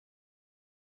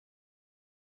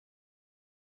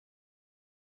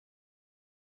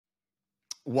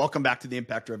Welcome back to the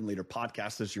Impact Driven Leader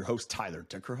podcast. This is your host, Tyler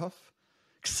Dinkerhoff.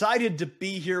 Excited to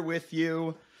be here with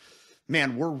you.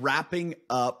 Man, we're wrapping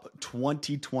up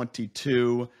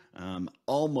 2022,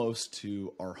 almost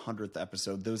to our 100th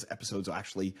episode. Those episodes will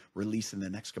actually release in the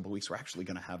next couple of weeks. We're actually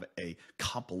going to have a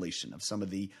compilation of some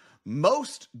of the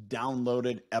most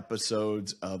downloaded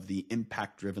episodes of the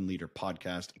Impact Driven Leader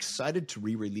podcast. Excited to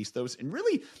re-release those and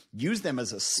really use them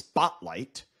as a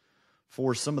spotlight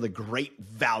for some of the great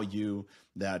value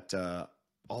that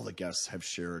all the guests have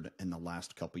shared in the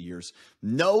last couple of years.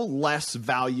 No less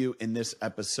value in this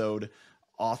episode.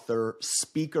 Author,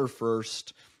 speaker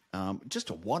first, just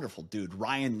a wonderful dude.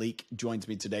 Ryan Leake joins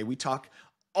me today. We talk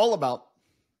all about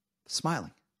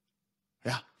smiling.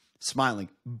 Yeah, smiling,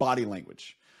 body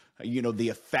language. The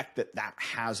effect that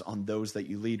has on those that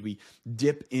you lead. We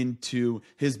dip into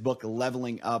his book,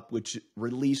 Leveling Up, which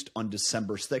released on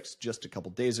December 6th, just a couple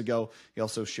days ago. He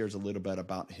also shares a little bit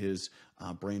about his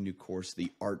brand new course,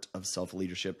 The Art of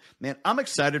Self-Leadership. Man, I'm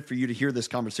excited for you to hear this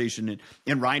conversation.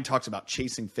 And Ryan talks about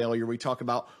chasing failure. We talk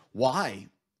about why.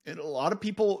 And a lot of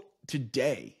people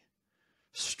today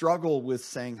struggle with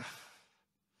saying,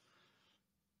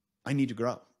 I need to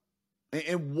grow.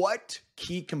 And what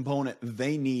key component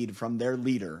they need from their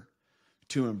leader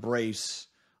to embrace,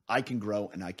 I can grow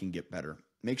and I can get better.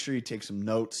 Make sure you take some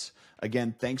notes.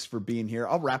 Again, thanks for being here.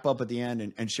 I'll wrap up at the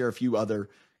end and share a few other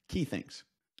key things.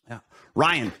 Yeah,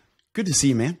 Ryan, good to see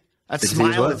you, man. That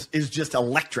smile is just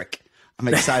electric. I'm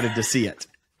excited to see it.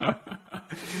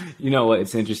 You know what?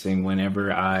 It's interesting.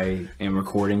 Whenever I am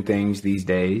recording things these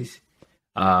days,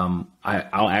 I'll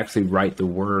actually write the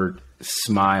word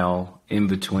smile in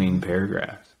between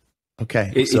paragraphs.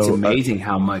 Okay. It's amazing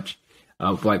how much,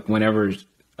 like whenever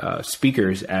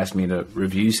speakers ask me to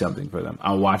review something for them,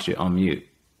 I'll watch it on mute.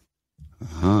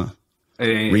 Uh-huh. It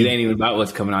ain't even about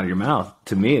what's coming out of your mouth.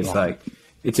 To me, it's like,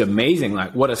 it's amazing,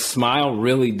 like what a smile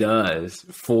really does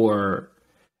for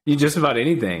you, just about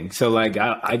anything. So like,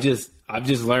 I've just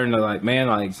learned to like, man,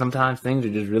 like sometimes things are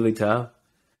just really tough.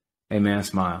 Hey man,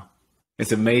 smile.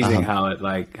 It's amazing how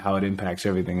it impacts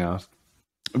everything else.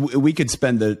 We could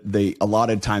spend the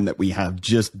allotted time that we have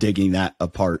just digging that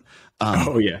apart.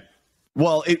 Oh yeah.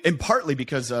 Well, and partly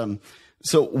because,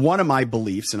 so one of my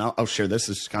beliefs, and I'll share this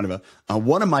as kind of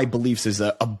one of my beliefs is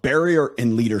a barrier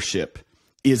in leadership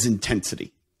is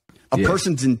intensity. A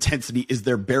person's intensity is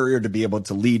their barrier to be able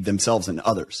to lead themselves and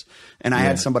others. And I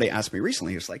had somebody ask me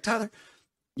recently, he was like, Tyler,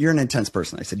 you're an intense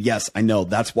person. I said, yes, I know.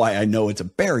 That's why I know it's a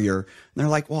barrier. And they're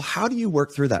like, well, how do you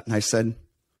work through that? And I said,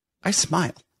 I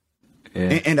smile.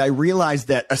 Yeah. And I realized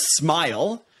that a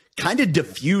smile kind of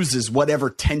diffuses whatever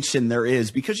tension there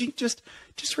is because you just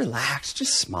relax,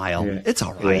 just smile. Yeah. It's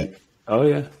all right. Yeah.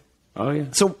 Oh yeah.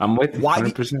 So I'm with you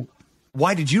 100%.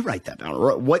 Why did you write that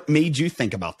down? What made you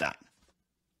think about that?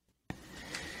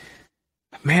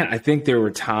 Man, I think there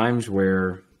were times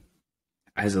where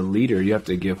as a leader, you have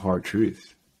to give hard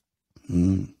truths.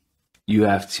 You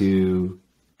have to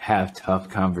have tough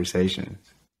conversations.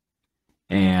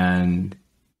 And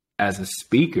as a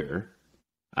speaker,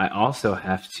 I also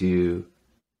have to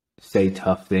say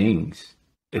tough things,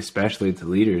 especially to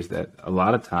leaders that a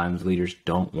lot of times leaders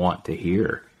don't want to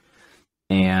hear.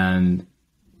 And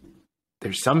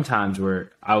there's some times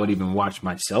where I would even watch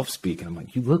myself speak and I'm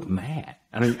like, you look mad.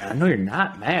 I know you're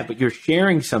not mad, but you're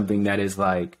sharing something that is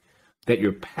like, that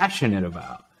you're passionate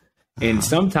about. And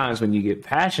sometimes when you get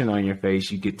passion on your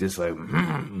face, you get this like,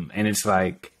 and it's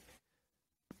like,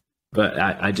 but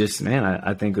I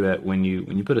think that when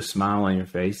you put a smile on your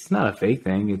face, it's not a fake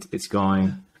thing. It's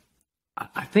going,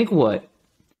 I think what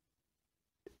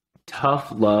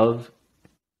tough love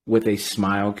with a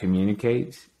smile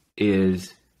communicates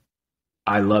is,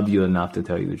 I love you enough to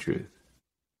tell you the truth.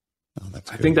 Oh, that's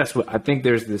good. I think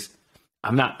there's this,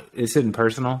 this isn't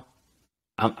personal.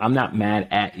 I'm not mad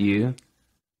at you.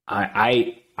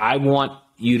 I want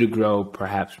you to grow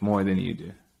perhaps more than you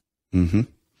do. Mm-hmm.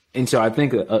 And so I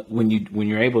think when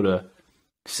you're able to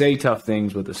say tough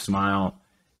things with a smile,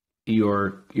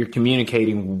 you're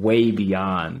communicating way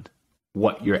beyond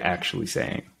what you're actually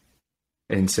saying.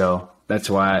 And so that's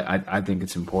why I think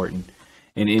it's important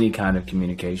in any kind of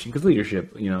communication, because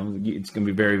leadership, it's going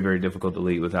to be very, very difficult to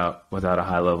lead without a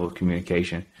high level of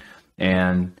communication.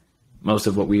 And most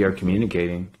of what we are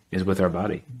communicating is with our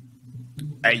body.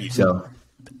 I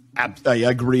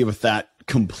agree with that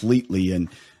completely. And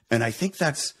I think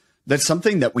that's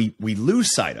something that we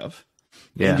lose sight of.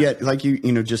 Yeah. And yet, like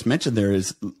you just mentioned, there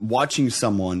is watching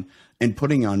someone and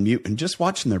putting on mute and just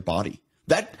watching their body.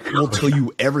 That will tell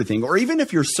you everything. Or even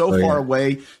if you're so far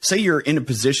away, say you're in a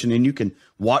position and you can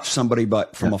watch somebody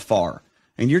but from afar,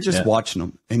 and you're just watching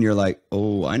them and you're like,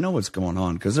 oh, I know what's going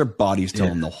on, because their body's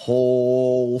telling the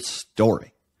whole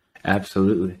story.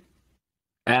 Absolutely.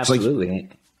 Absolutely.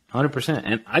 100%.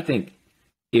 And I think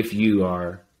if you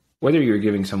are, whether you're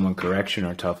giving someone correction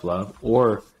or tough love,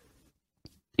 or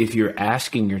if you're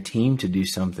asking your team to do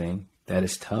something that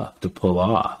is tough to pull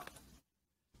off,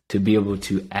 to be able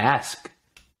to ask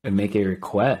and make a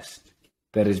request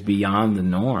that is beyond the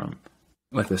norm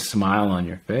with a smile on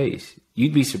your face,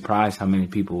 you'd be surprised how many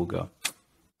people will go,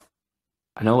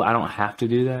 I know I don't have to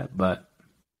do that, but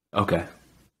okay.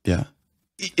 Yeah.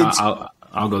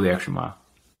 I'll go the extra mile.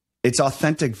 It's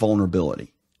authentic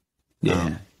vulnerability.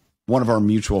 Yeah. One of our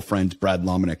mutual friends, Brad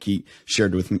Lomenick, he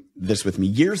shared this with me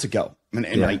years ago. And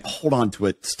I hold on to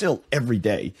it still every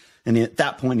day. And at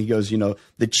that point, he goes,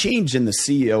 the change in the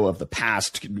CEO of the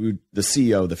past, the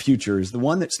CEO of the future, is the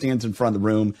one that stands in front of the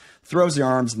room, throws their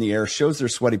arms in the air, shows their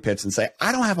sweaty pits, and say,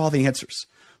 I don't have all the answers,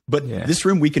 but this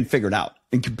room, we can figure it out.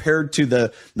 And compared to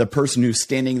the person who's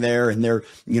standing there in their,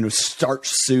 starch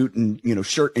suit and,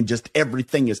 shirt, and just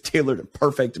everything is tailored and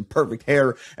perfect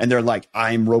hair. And they're like,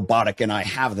 I'm robotic and I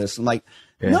have this. And like,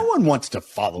 no one wants to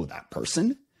follow that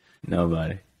person.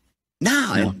 Nobody.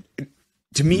 No.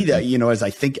 To me, that, as I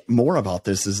think more about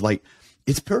this, is like,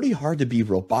 it's pretty hard to be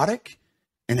robotic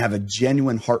and have a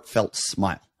genuine, heartfelt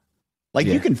smile. Like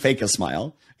you can fake a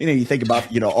smile. You think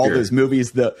about, all those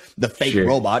movies, the fake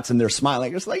robots, and they're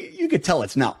smiling. It's like, you could tell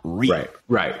it's not real.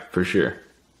 Right. For sure.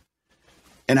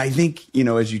 And I think,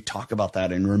 as you talk about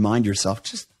that and remind yourself,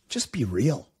 just be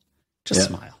real. Just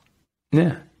smile.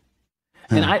 Yeah.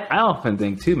 And I often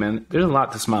think too, man, there's a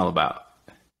lot to smile about.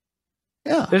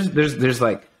 Yeah. There's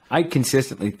like, I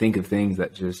consistently think of things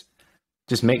that just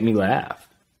make me laugh.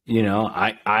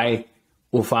 I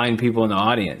will find people in the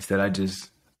audience that I just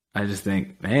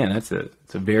think, man, it's a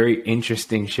very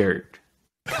interesting shirt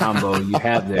combo you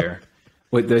have there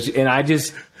with those. And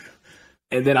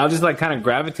then I'll just like kind of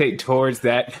gravitate towards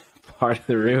that part of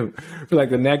the room for like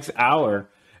the next hour.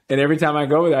 And every time I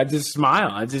go with it, I just smile.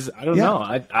 I don't know.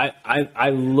 I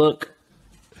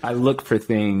look for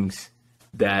things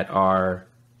that are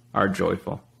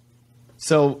joyful.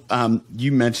 So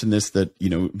you mentioned this, that,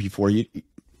 before you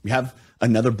have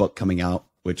another book coming out,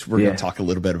 which we're going to talk a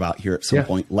little bit about here at some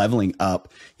point, Leveling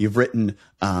Up. You've written,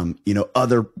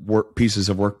 other pieces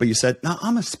of work, but you said, no,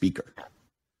 I'm a speaker.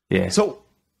 Yeah. So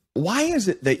why is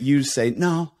it that you say,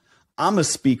 no, I'm a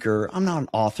speaker. I'm not an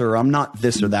author. I'm not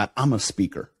this or that. I'm a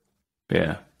speaker.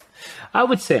 Yeah. I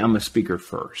would say I'm a speaker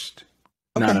first,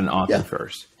 not an author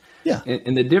first. Yeah.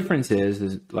 And the difference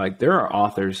is like, there are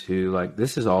authors who, like,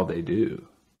 this is all they do.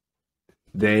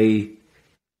 They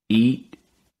eat,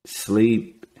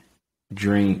 sleep,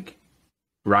 drink,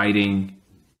 writing,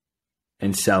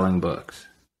 and selling books.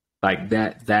 Like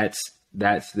that's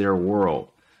their world.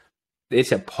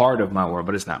 It's a part of my world,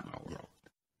 but it's not my world.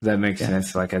 Does that make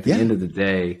sense? Like, at the end of the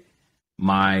day,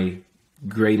 my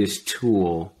greatest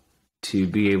tool to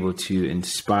be able to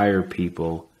inspire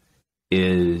people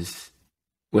is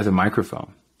with a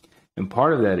microphone. And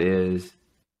part of that is,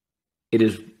 it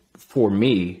is, for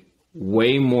me,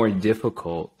 way more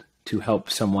difficult to help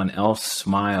someone else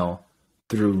smile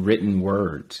through written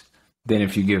words than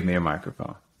if you give me a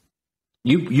microphone.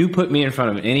 You put me in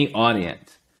front of any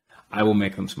audience, I will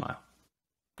make them smile.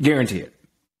 Guarantee it.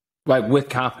 Like, with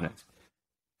confidence.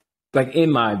 Like,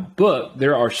 in my book,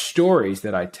 there are stories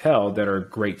that I tell that are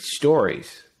great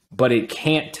stories, but it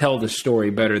can't tell the story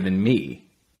better than me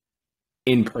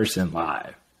in person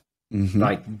live. Mm-hmm.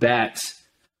 Like, that's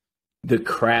the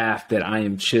craft that I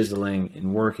am chiseling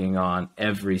and working on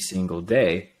every single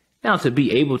day. Now, to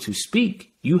be able to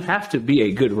speak, you have to be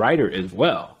a good writer as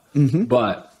well. Mm-hmm.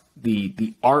 But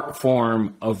the art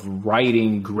form of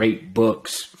writing great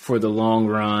books for the long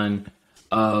run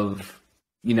of,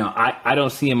 I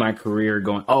don't see in my career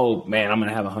going, oh man, I'm going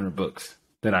to have 100 books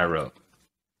that I wrote.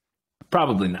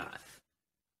 Probably not.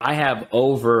 I have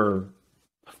over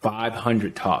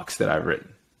 500 talks that I've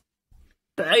written.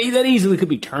 That easily could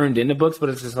be turned into books, but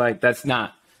it's just like, that's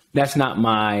not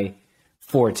my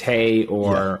forte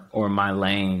or my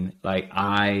lane. Like,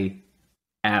 I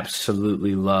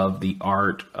absolutely love the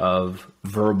art of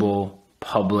verbal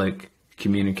public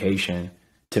communication.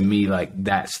 To me, like,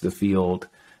 that's the field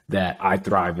that I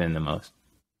thrive in the most.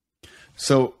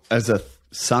 So as a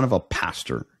son of a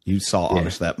pastor, you saw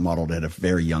obviously that modeled at a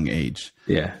very young age.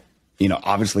 Yeah.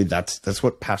 Obviously that's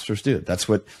what pastors do. That's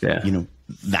what,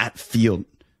 that field.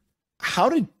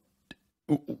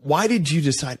 Why did you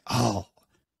decide,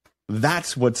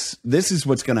 this is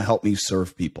what's going to help me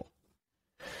serve people?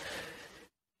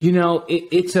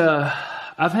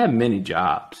 I've had many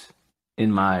jobs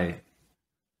in my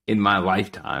in my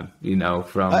lifetime,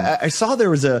 from I saw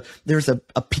there's a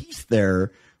piece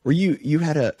there where you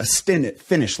had a stint at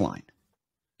Finish Line.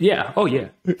 Yeah. Oh yeah.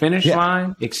 Finish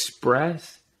Line,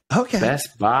 Express, okay,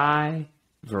 Best Buy,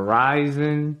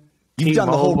 Verizon. You've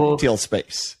done the whole T-Mobile. retail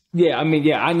space. Yeah. I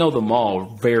mean, I know them all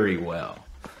very well.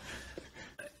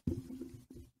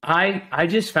 I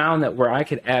just found that where I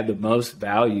could add the most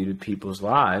value to people's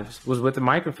lives was with the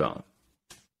microphone.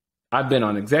 I've been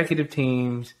on executive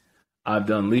teams. I've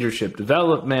done leadership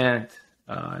development,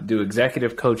 do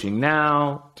executive coaching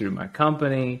now through my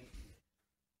company.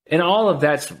 And all of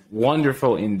that's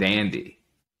wonderful and dandy,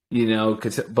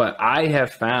 but I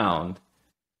have found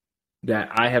that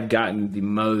I have gotten the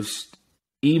most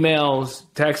emails,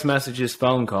 text messages,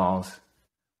 phone calls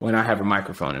when I have a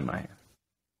microphone in my hand.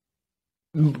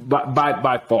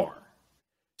 By far.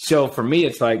 So for me,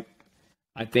 it's like,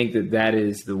 I think that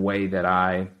is the way that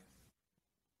I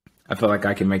feel like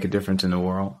I can make a difference in the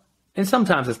world. And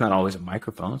sometimes it's not always a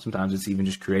microphone. Sometimes it's even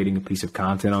just creating a piece of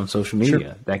content on social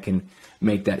media that can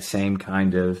make that same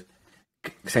kind of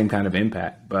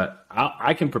impact. But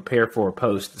I can prepare for a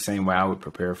post the same way I would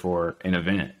prepare for an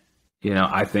event.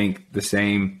 I think the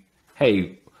same,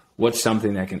 hey, what's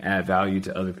something that can add value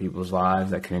to other people's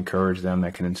lives, that can encourage them,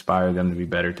 that can inspire them to be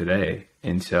better today.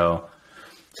 And so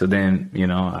then,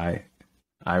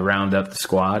 I round up the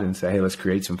squad and say, hey, let's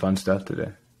create some fun stuff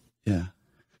today. Yeah.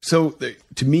 So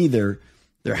to me, there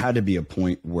had to be a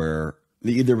point where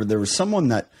either there was someone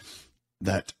that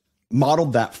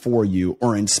modeled that for you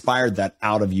or inspired that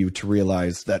out of you to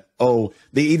realize that,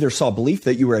 they either saw belief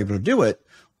that you were able to do it,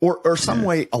 or some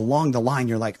way along the line,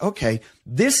 you're like, okay,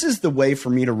 this is the way for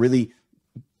me to really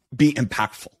be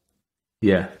impactful.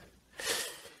 Yeah.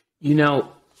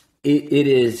 It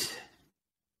is,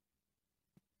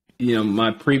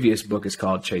 my previous book is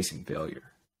called Chasing Failure.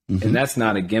 Mm-hmm. And that's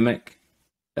not a gimmick.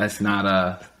 That's not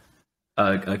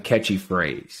a catchy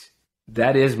phrase.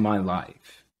 That is my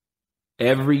life.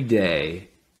 Every day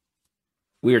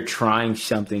we are trying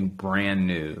something brand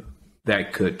new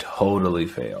that could totally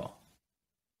fail.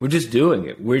 We're just doing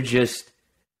it.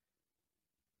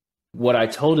 What I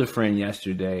told a friend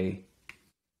yesterday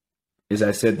is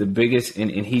I said the biggest, and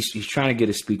he's trying to get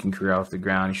his speaking career off the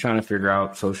ground. He's trying to figure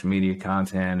out social media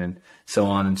content and so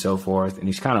on and so forth. And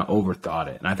he's kind of overthought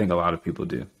it. And I think a lot of people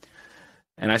do.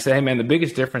 And I said, hey man, the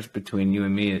biggest difference between you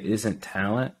and me isn't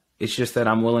talent. It's just that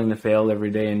I'm willing to fail every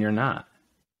day and you're not.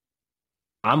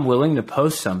 I'm willing to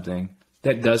post something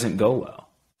that doesn't go well.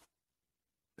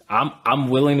 I'm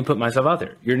willing to put myself out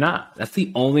there. You're not. That's the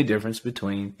only difference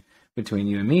between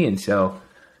you and me. And so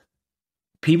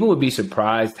people would be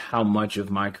surprised how much of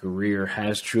my career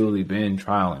has truly been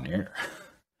trial and error.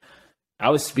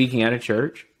 I was speaking at a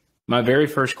church, my very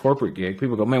first corporate gig.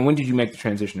 People go, man, when did you make the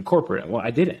transition to corporate? Well,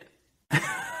 I didn't.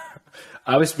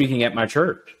 I was speaking at my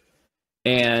church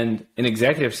and an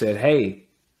executive said, hey,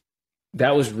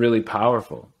 that was really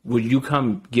powerful. Would you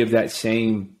come give that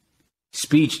same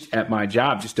speech at my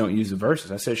job? Just don't use the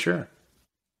verses. I said, sure.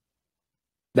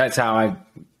 That's how I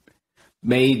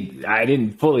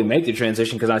didn't fully make the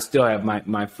transition because I still have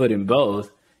my foot in both.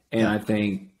 And I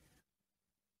think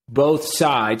both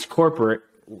sides, corporate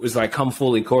was like, come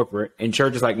fully corporate, and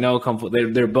church is like, no, come full.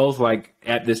 They're both like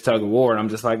at this tug of war. And I'm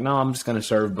just like, no, I'm just going to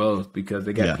serve both because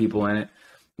they got people in it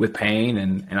with pain.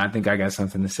 And I think I got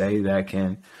something to say that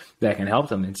can help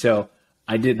them. And so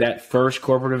I did that first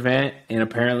corporate event, and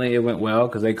apparently it went well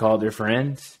because they called their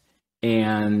friends.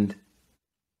 And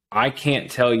I can't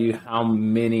tell you how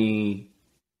many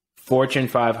Fortune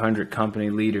 500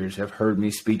 company leaders have heard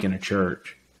me speak in a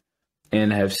church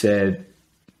and have said,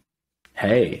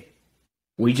 hey,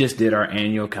 we just did our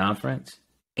annual conference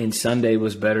and Sunday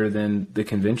was better than the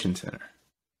convention center.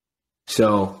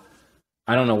 So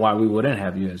I don't know why we wouldn't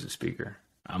have you as a speaker.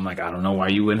 I'm like, I don't know why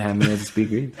you wouldn't have me as a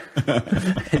speaker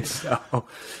either. And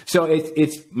so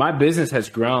it's my business has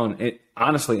grown,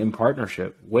 honestly, in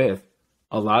partnership with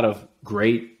a lot of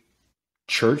great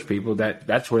church people.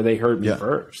 That's where they heard me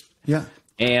first. Yeah.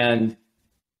 And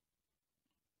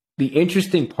the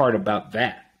interesting part about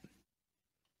that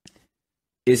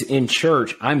is in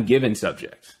church, I'm given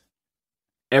subjects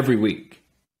every week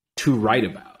to write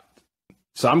about.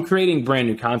 So I'm creating brand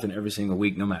new content every single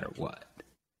week, no matter what.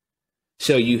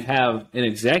 So you have an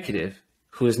executive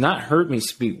who has not heard me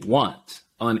speak once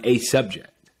on a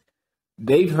subject.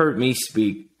 They've heard me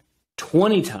speak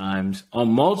 20 times on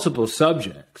multiple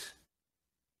subjects.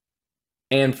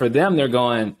 And for them, they're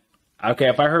going, okay,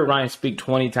 if I heard Ryan speak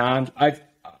 20 times,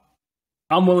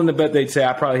 I'm willing to bet they'd say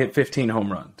I probably hit 15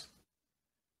 home runs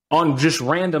on just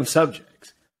random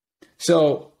subjects.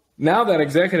 So now that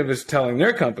executive is telling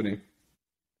their company,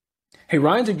 hey,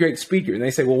 Ryan's a great speaker. And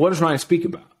they say, well, what does Ryan speak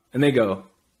about? And they go,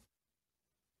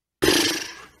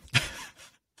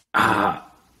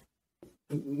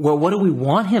 well, what do we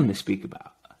want him to speak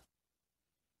about?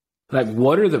 Like,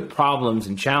 what are the problems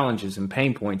and challenges and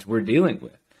pain points we're dealing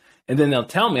with? And then they'll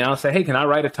tell me, and I'll say, hey, can I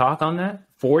write a talk on that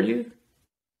for you?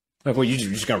 Like, well, you're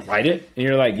just going to write it? And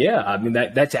you're like, yeah, I mean,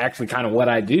 that's actually kind of what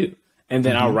I do. And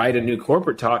then I'll write a new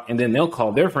corporate talk, and then they'll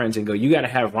call their friends and go, you got to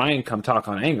have Ryan come talk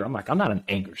on anger. I'm like, I'm not an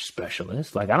anger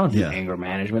specialist. Like, I don't do anger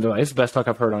management. They're like, it's the best talk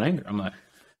I've heard on anger. I'm like,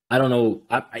 I don't know.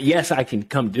 Yes, I can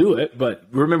come do it. But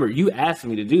remember, you asked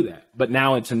me to do that. But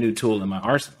now it's a new tool in my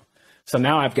arsenal. So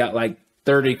now I've got like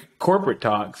 30 corporate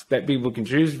talks that people can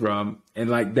choose from. And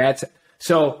like, that's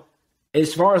so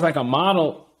as far as like a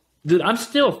model, dude, I'm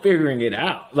still figuring it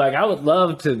out. Like, I would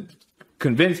love to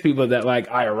convince people that like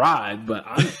I arrived, but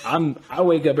I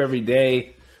wake up every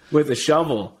day with a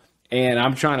shovel, and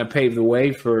I'm trying to pave the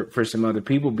way for some other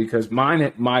people, because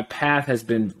my path has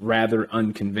been rather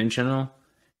unconventional.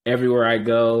 Everywhere I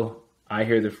go, I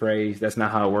hear the phrase, that's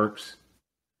not how it works.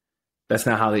 That's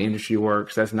not how the industry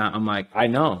works. I'm like, I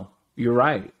know, you're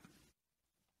right.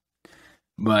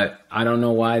 But I don't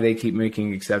know why they keep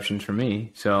making exceptions for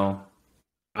me. So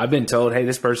I've been told, hey,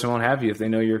 this person won't have you if they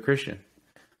know you're a Christian.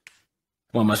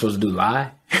 What am I supposed to do?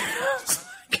 Lie?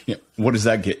 What does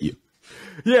that get you?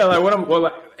 Yeah, like what I'm. Well,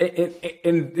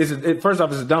 first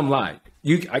off, it's a dumb lie.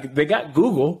 They got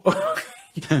Google.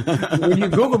 When you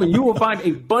Google me, you will find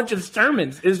a bunch of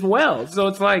sermons as well. So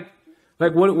it's like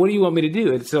what do you want me to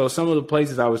do? And so some of the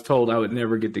places I was told I would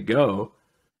never get to go,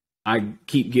 I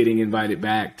keep getting invited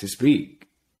back to speak.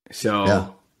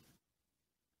 So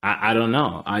I don't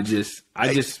know. I just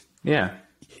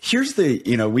Here's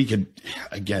the, we could,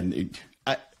 again,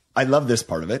 I love this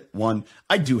part of it. One,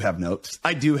 I do have notes.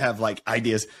 I do have like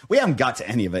ideas. We haven't got to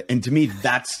any of it. And to me,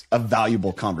 that's a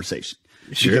valuable conversation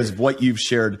because of what you've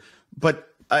shared. But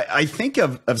I think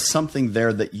of something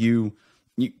there that you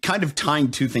kind of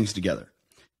tying two things together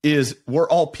is we're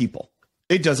all people.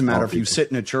 It doesn't matter if you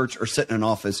sit in a church or sit in an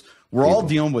office. We're all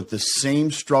dealing with the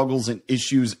same struggles and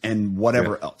issues and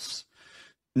whatever else.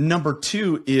 Number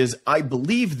two is I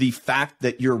believe the fact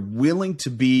that you're willing to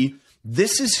be,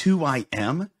 this is who I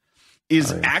am,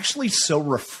 is actually so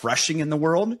refreshing in the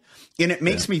world. And it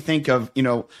makes me think of,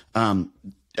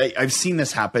 I've seen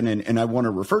this happen and I want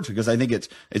to refer to because I think it's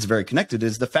very connected,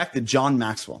 is the fact that John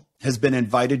Maxwell has been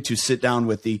invited to sit down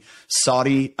with the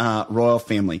Saudi royal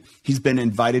family. He's been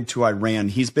invited to Iran.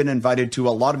 He's been invited to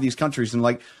a lot of these countries. And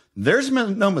like, there's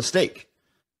no mistake.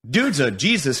 Dude's a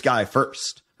Jesus guy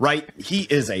first. Right? He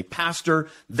is a pastor.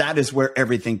 That is where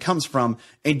everything comes from.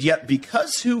 And yet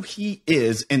because who he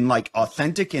is and like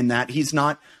authentic in that he's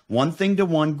not one thing to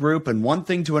one group and one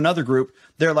thing to another group,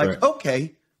 they're like,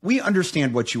 okay, we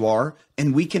understand what you are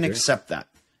and we can accept that.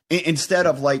 Instead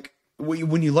of like,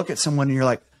 when you look at someone and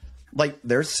you're like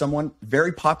there's someone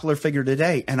very popular figure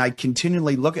today. And I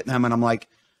continually look at them and I'm like,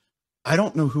 I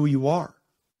don't know who you are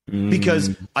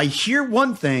because I hear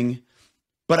one thing,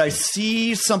 but I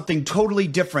see something totally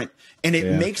different, and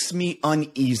it makes me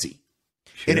uneasy.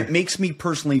 And it makes me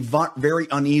personally very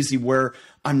uneasy where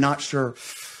I'm not sure,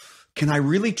 can I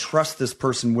really trust this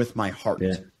person with my heart?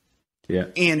 Yeah.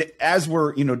 And as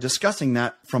we're, discussing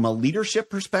that from a leadership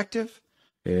perspective,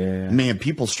 man,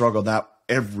 people struggle that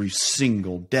every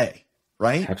single day,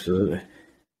 right? Absolutely.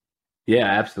 Yeah,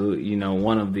 absolutely.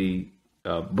 One of the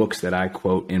books that I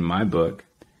quote in my book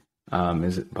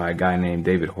is by a guy named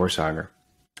David Horsager.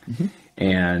 Mm-hmm.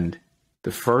 And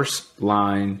the first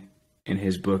line in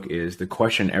his book is, the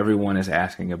question everyone is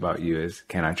asking about you is,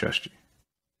 can I trust you?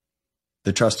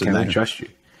 The trusted man. Can I trust you?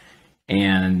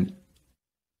 And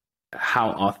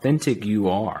how authentic you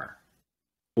are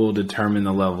will determine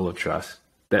the level of trust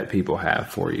that people have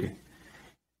for you.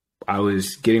 I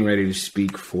was getting ready to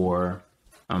speak for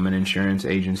an insurance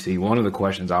agency. One of the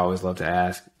questions I always love to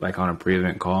ask, like on a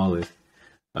pre-event call, is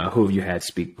who have you had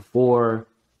speak before?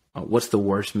 What's the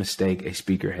worst mistake a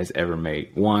speaker has ever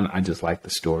made? One, I just like the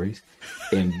stories.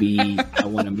 And B, I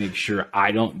want to make sure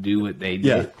I don't do what they did.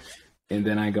 Yeah. And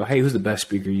then I go, hey, who's the best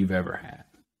speaker you've ever had?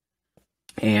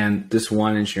 And this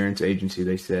one insurance agency,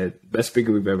 they said, best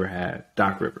speaker we've ever had,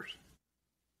 Doc Rivers.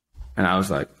 And I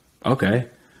was like, okay.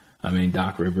 I mean,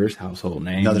 Doc Rivers, household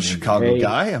name. Another Chicago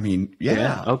guy. I mean,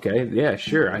 yeah. Okay. Yeah,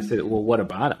 sure. I said, well, what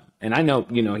about him? And I know,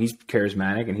 he's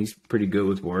charismatic and he's pretty good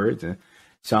with words. And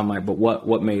so I'm like, but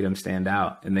what made him stand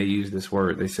out? And they used this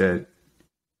word. They said,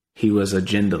 he was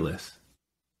agendaless.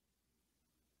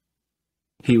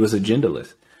 He was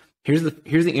agendaless. Here's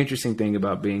the interesting thing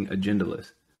about being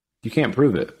agendaless. You can't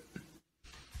prove it.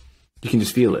 You can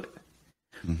just feel it.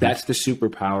 That's the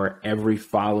superpower every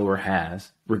follower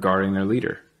has regarding their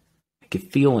leader. They can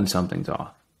feel when something's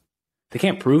off. They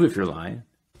can't prove if you're lying.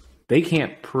 They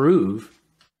can't prove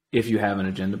if you have an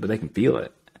agenda, but they can feel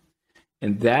it.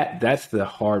 And that's the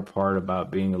hard part about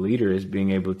being a leader, is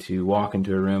being able to walk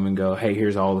into a room and go, hey,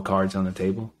 here's all the cards on the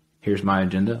table. Here's my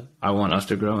agenda. I want us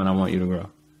to grow and I want you to grow.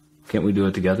 Can't we do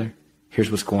it together?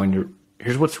 Here's what's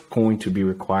going to be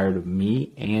required of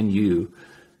me and you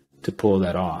to pull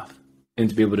that off. And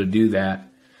to be able to do that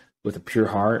with a pure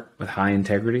heart, with high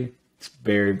integrity, it's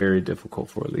very, very difficult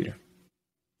for a leader.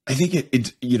 I think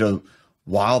it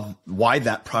why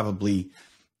that probably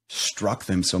struck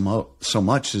them so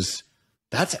much is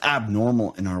that's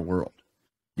abnormal in our world.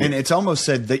 Yeah. And it's almost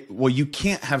said that, well, you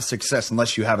can't have success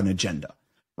unless you have an agenda,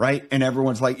 right? And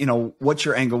everyone's like, what's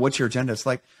your angle? What's your agenda? It's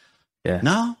like,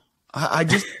 no, I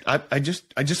just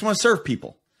want to serve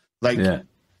people. Like,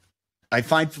 I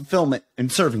find fulfillment in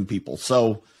serving people.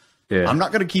 So I'm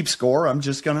not going to keep score. I'm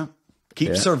just going to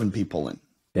keep serving people. And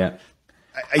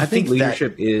I think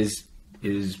leadership is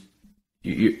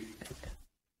you.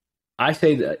 I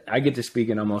say that I get to speak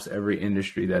in almost every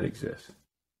industry that exists.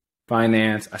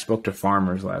 Finance. I spoke to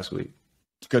farmers last week.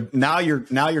 Good. Now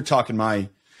you're talking I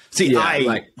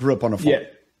grew up on a farm.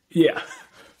 Yeah.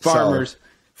 Farmers,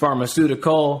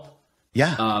 pharmaceutical.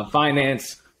 Yeah.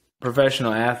 Finance,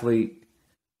 professional athlete.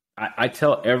 I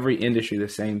tell every industry the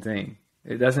same thing.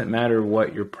 It doesn't matter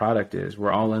what your product is.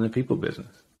 We're all in the people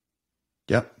business.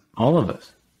 Yep. All of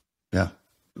us. Yeah.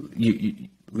 You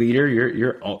leader,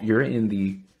 you're in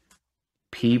the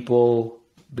people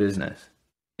business.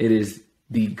 It is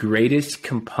the greatest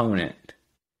component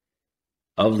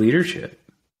of leadership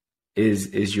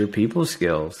is your people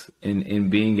skills in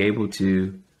being able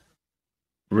to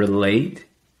relate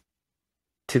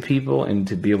to people and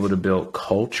to be able to build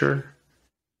culture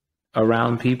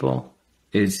around people.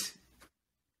 Is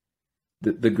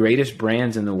the greatest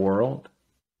brands in the world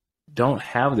don't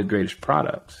have the greatest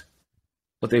products.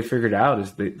 What they figured out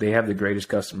is they have the greatest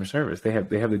customer service. They have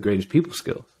the greatest people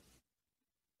skills.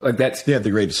 Like they have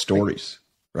the greatest stories,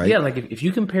 right? Yeah, like if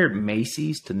you compared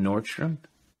Macy's to Nordstrom,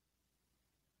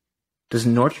 does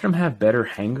Nordstrom have better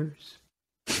hangers?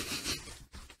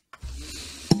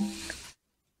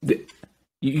 You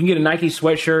can get a Nike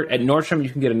sweatshirt at Nordstrom.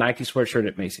 You can get a Nike sweatshirt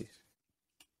at Macy's.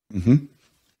 Mm-hmm.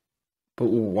 But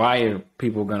why are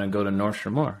people going to go to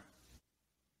Nordstrom more?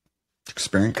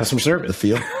 Experience, customer service, the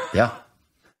feel, yeah.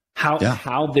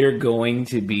 How they're going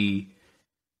to be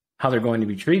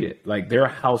treated. Like, they're a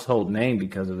household name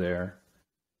because of their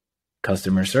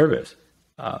customer service.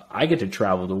 I get to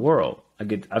travel the world.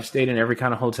 I've stayed in every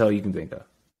kind of hotel you can think of.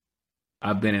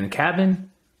 I've been in a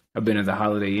cabin. I've been at the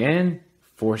Holiday Inn,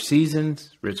 Four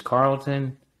Seasons,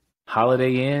 Ritz-Carlton,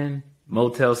 Holiday Inn,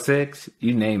 Motel 6,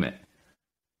 you name it.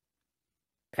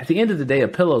 At the end of the day, a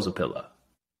pillow's a pillow.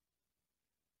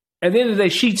 At the end of the day,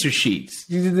 sheets are sheets.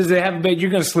 They have a bed, you're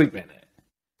going to sleep in it.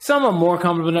 Some are more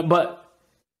comfortable than but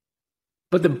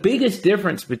the biggest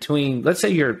difference between, let's say,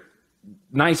 your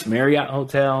nice Marriott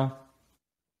hotel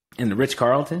and the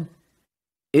Ritz-Carlton,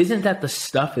 isn't that the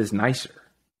stuff is nicer.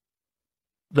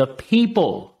 The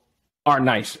people are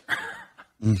nicer.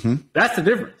 Mm-hmm. That's the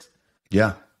difference.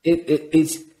 Yeah.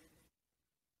 It's,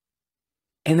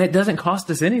 and that doesn't cost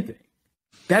us anything.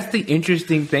 That's the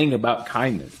interesting thing about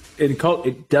kindness.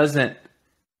 It doesn't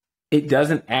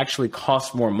actually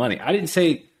cost more money. I didn't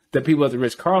say that people at the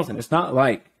Ritz-Carlton, it's not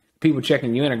like people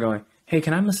checking you in are going, hey,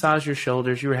 can I massage your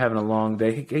shoulders? You were having a long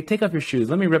day. Hey, take off your shoes.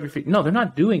 Let me rub your feet. No, they're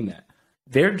not doing that.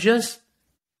 They're just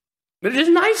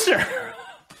nicer.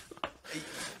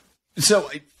 So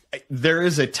there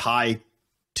is a tie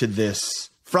to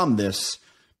this, from this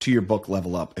to your book,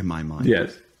 Level Up, in my mind.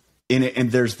 Yes.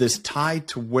 And there's this tie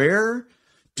to where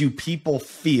do people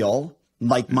feel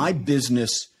like my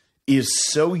business is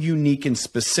so unique and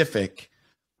specific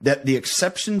that the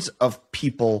exceptions of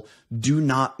people do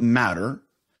not matter.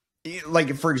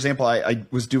 Like, for example, I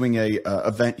was doing a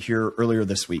event here earlier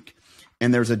this week,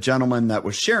 and there's a gentleman that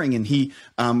was sharing, and he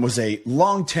was a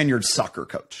long tenured soccer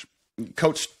coach,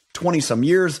 coached 20 some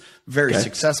years, very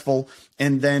successful.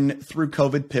 And then through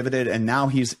COVID pivoted, and now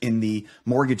he's in the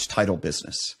mortgage title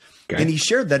business. And he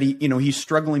shared that he's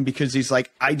struggling because he's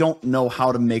like, I don't know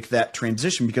how to make that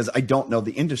transition because I don't know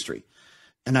the industry.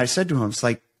 And I said to him, it's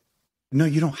like, no,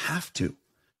 you don't have to.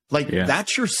 Like,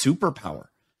 that's your superpower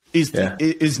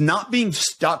is not being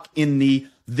stuck in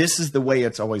this is the way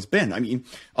it's always been. I mean,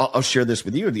 I'll share this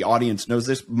with you. The audience knows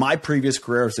this. My previous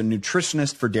career as a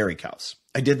nutritionist for dairy cows.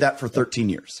 I did that for 13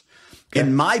 years.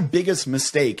 And my biggest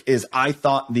mistake is I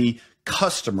thought the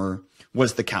customer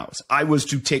was the cows. I was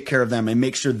to take care of them and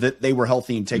make sure that they were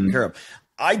healthy and taken care of.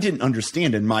 I didn't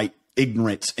understand in my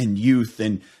ignorance and youth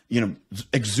and,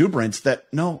 exuberance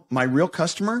that no, my real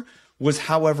customer was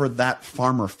however that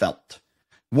farmer felt,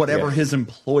 whatever his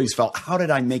employees felt. How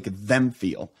did I make them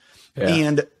feel? Yeah.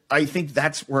 And I think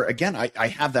that's where, again, I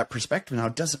have that perspective now.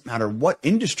 It doesn't matter what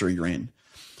industry you're in.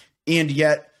 And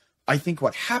yet I think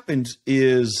what happens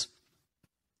is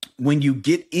when you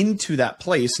get into that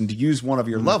place, and to use one of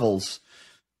your levels,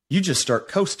 you just start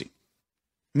coasting.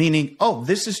 Meaning, oh,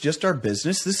 this is just our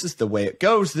business. This is the way it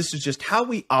goes. This is just how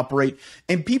we operate.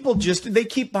 And people they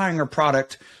keep buying our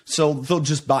product, so they'll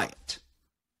just buy it.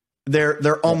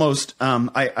 They're almost,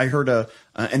 I heard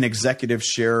an executive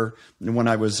share when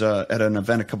I was at an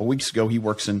event a couple of weeks ago. He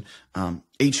works in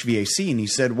HVAC, and he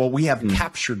said, well, we have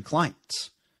captured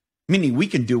clients, meaning we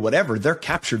can do whatever. They're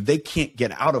captured. They can't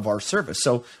get out of our service.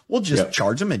 So we'll just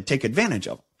charge them and take advantage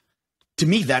of them. To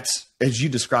me, that's, as you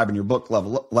describe in your book,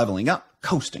 leveling up,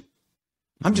 coasting.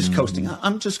 I'm just coasting.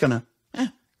 I'm just going to,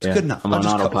 it's good enough. I'm on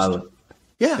autopilot.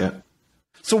 Yeah.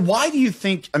 So why do you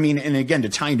think, and again, to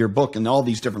tie into your book and all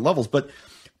these different levels, but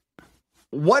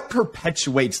what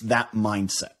perpetuates that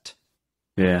mindset?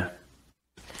 Yeah.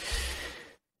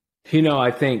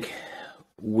 I think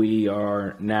we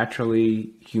are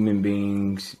naturally human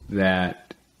beings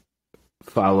that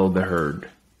follow the herd.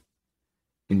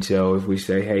 And so if we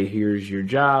say, hey, here's your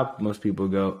job, most people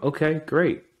go, okay,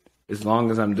 great. As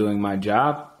long as I'm doing my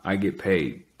job, I get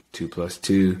paid. 2 +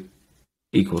 2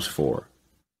 = 4.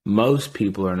 Most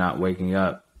people are not waking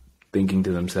up thinking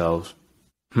to themselves,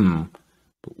 but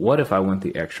what if I went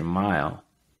the extra mile?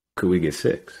 Could we get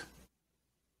 6?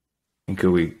 And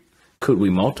could we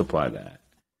multiply that?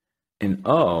 And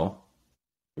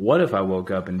what if I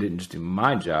woke up and didn't just do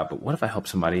my job, but what if I helped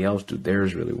somebody else do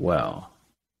theirs really well?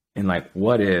 And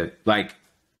what if,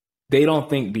 they don't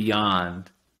think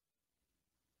beyond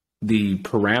the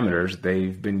parameters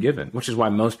they've been given, which is why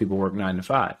most people work 9 to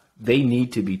 5. They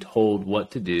need to be told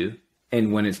what to do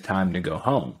and when it's time to go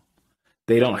home.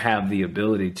 They don't have the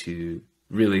ability to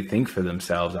really think for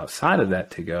themselves outside of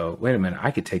that to go, wait a minute,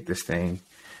 I could take this thing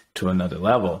to another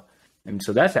level. And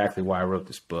so that's actually why I wrote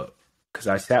this book, because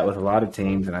I sat with a lot of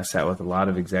teams and I sat with a lot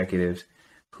of executives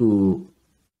who,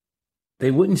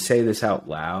 they wouldn't say this out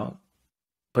loud,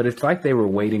 but it's like they were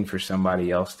waiting for somebody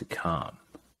else to come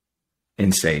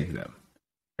and save them.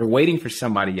 They're waiting for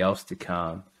somebody else to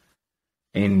come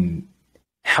and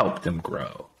help them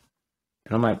grow.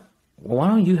 And I'm like, well, why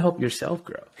don't you help yourself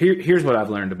grow? Here's what I've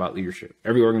learned about leadership.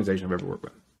 Every organization I've ever worked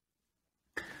with.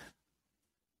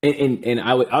 And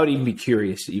I would even be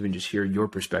curious to even just hear your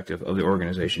perspective of the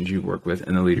organizations you've worked with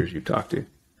and the leaders you've talked to.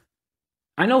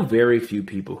 I know very few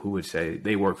people who would say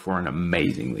they work for an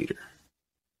amazing leader.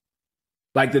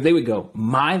 Like that they would go,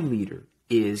 my leader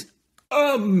is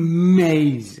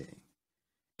amazing.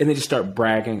 And they just start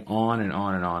bragging on and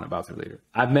on and on about their leader.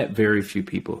 I've met very few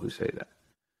people who say that,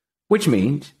 which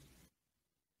means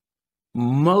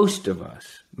most of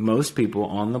us, most people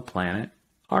on the planet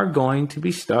are going to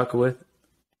be stuck with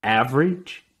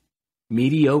average,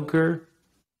 mediocre,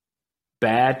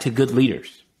 bad to good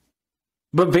leaders.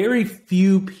 But very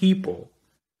few people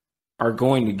are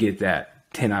going to get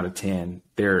that 10 out of 10.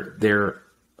 They're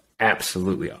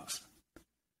absolutely awesome.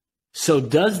 So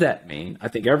does that mean, I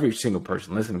think every single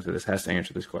person listening to this has to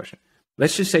answer this question.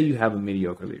 Let's just say you have a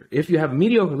mediocre leader. If you have a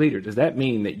mediocre leader, does that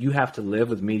mean that you have to live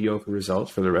with mediocre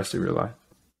results for the rest of your life?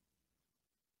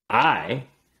 I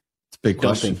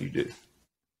don't think you do.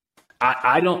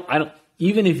 I don't,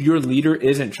 even if your leader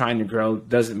isn't trying to grow,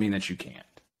 doesn't mean that you can't.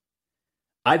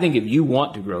 I think if you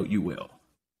want to grow, you will.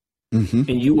 Mm-hmm.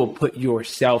 And you will put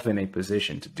yourself in a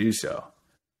position to do so.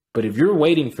 But if you're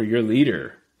waiting for your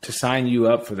leader to sign you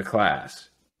up for the class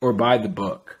or buy the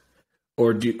book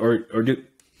or do,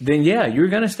 then yeah, you're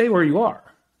going to stay where you are.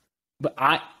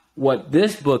 But what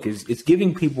this book is, it's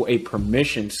giving people a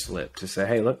permission slip to say,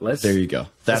 hey, let's there you go.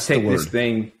 That's take this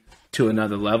thing to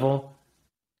another level.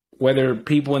 Whether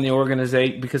people in the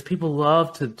organization, because people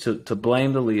love to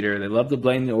blame the leader, they love to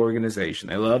blame the organization,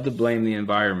 they love to blame the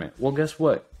environment. Well, guess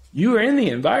what? You are in the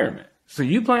environment. So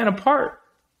you playing a part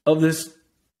of this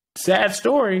sad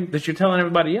story that you're telling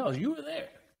everybody else. You were there.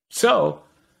 So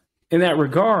in that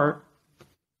regard,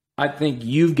 I think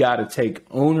you've got to take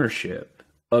ownership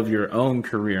of your own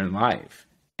career in life.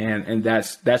 And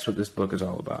that's what this book is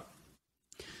all about.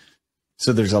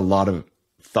 So there's a lot of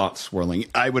thoughts swirling.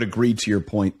 I would agree to your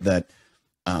point that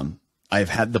I've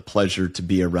had the pleasure to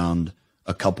be around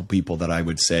a couple people that I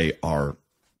would say are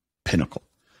pinnacle.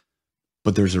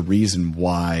 But there's a reason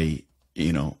why,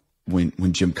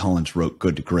 when Jim Collins wrote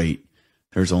Good to Great,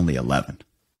 there's only 11.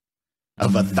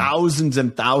 Of thousands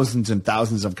and thousands and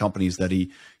thousands of companies that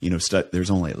he,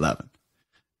 there's only 11.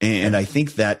 And I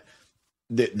think that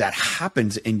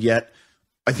happens. And yet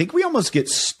I think we almost get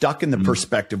stuck in the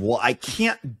perspective, well, I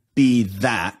can't be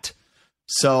that.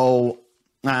 So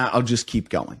I'll just keep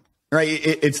going. Right.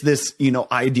 It's this,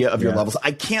 idea of your levels.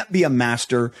 I can't be a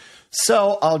master.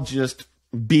 So I'll just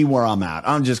be where I'm at.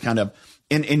 I'm just kind of,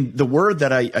 and the word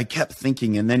that I kept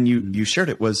thinking, and then you shared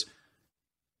it, was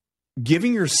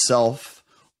giving yourself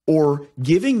or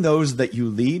giving those that you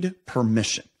lead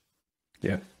permission.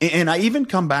 Yeah. And I even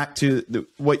come back to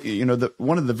one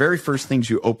of the very first things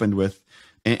you opened with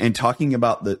and talking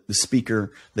about the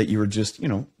speaker that you were just,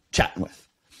 chatting with.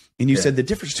 And you said the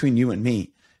difference between you and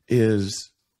me is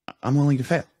I'm willing to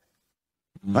fail,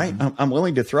 right? I'm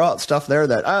willing to throw out stuff there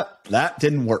that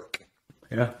didn't work.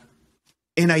 Yeah.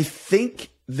 And I think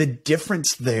the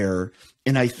difference there,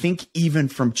 and I think even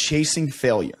from chasing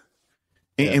failure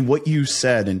and what you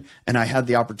said, and I had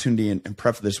the opportunity and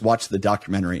prep for this, watch the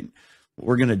documentary.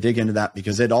 We're going to dig into that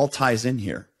because it all ties in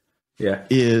here. Yeah.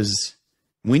 Is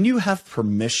when you have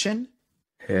permission,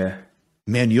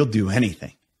 man, you'll do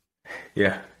anything.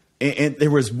 Yeah. And there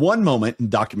was one moment in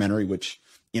the documentary, which,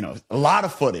 a lot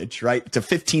of footage, right? It's a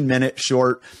 15-minute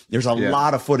short. There's a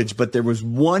lot of footage, but there was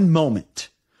one moment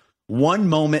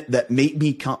that made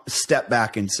me step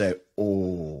back and say,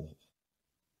 oh,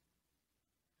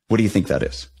 what do you think that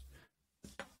is?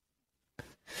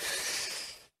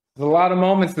 There's a lot of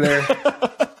moments there.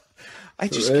 I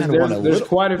just kind of want to. There's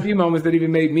quite a few moments that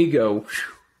even made me go,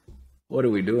 what are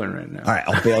we doing right now? All right,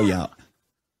 I'll bail you out.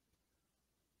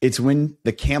 It's when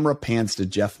the camera pans to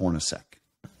Jeff Hornacek,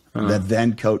 the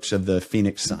then coach of the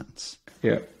Phoenix Suns.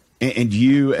 Yeah. And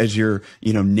you, as you're,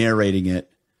 narrating it,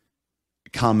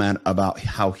 comment about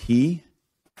how he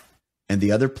and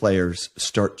the other players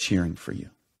start cheering for you.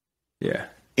 Yeah.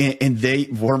 And they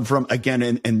were from, again,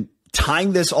 and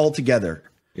tying this all together.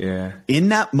 Yeah. In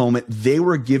that moment, they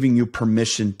were giving you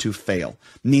permission to fail,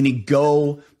 meaning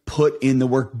go put in the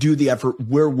work, do the effort.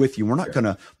 We're with you. We're not going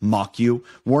to mock you.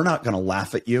 We're not going to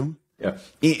laugh at you. Yeah.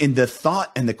 And the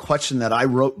thought and the question that I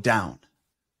wrote down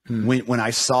when I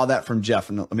saw that from Jeff,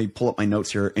 and let me pull up my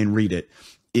notes here and read it,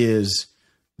 is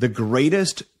the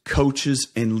greatest coaches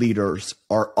and leaders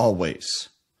are always ...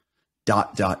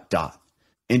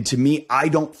 And to me, I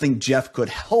don't think Jeff could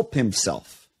help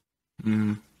himself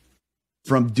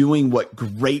from doing what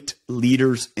great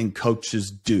leaders and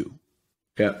coaches do.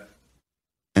 Yeah.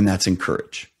 And that's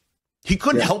encourage. He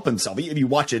couldn't help himself. If you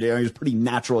watch it, he was pretty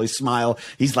natural. He smiled.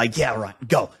 He's like, yeah, right.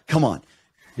 Go. Come on.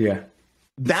 Yeah.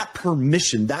 That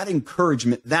permission, that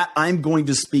encouragement, that I'm going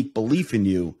to speak belief in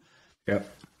you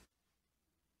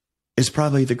is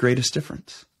probably the greatest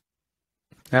difference.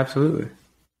 Absolutely.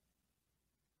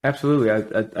 Absolutely.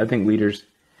 I think leaders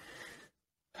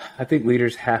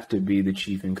have to be the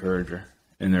chief encourager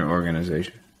in their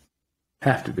organization.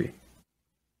 Have to be.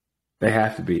 They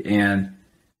have to be. And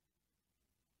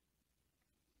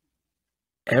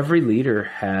every leader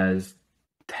has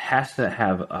to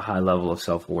have a high level of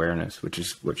self-awareness, which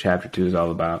is what chapter 2 is all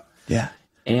about. Yeah.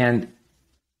 And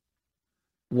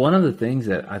one of the things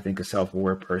that I think a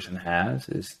self-aware person has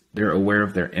is they're aware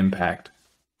of their impact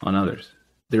on others.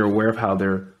 They're aware of how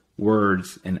their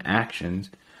words and actions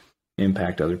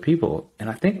impact other people. And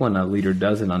I think when a leader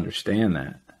doesn't understand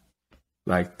that,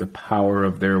 like the power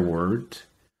of their words,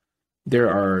 there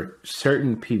are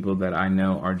certain people that I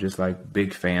know are just like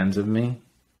big fans of me,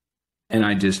 and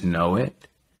I just know it.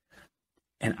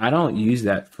 And I don't use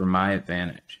that for my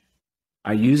advantage.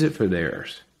 I use it for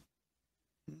theirs.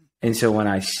 And so when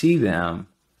I see them,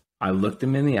 I look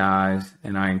them in the eyes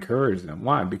and I encourage them.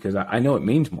 Why? Because I know it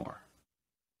means more.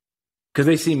 Because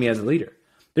they see me as a leader.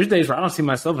 There's days where I don't see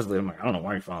myself as a leader. I'm like, I don't know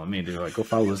why you're following me. They're like, go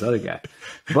follow this other guy.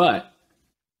 But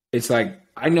it's like,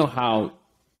 I know how,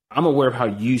 I'm aware of how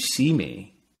you see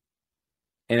me.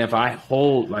 And if I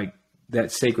hold like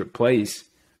that sacred place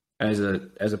as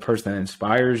a person that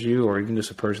inspires you, or even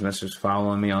just a person that's just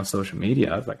following me on social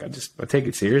media, I was like, I take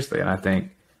it seriously. And I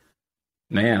think,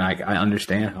 man, I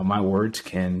understand how my words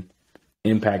can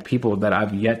impact people that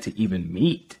I've yet to even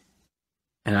meet.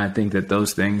 And I think that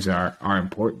those things are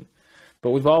important. But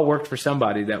we've all worked for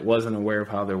somebody that wasn't aware of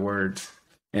how their words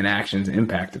and actions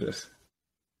impacted us.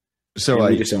 So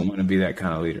I just don't want to be that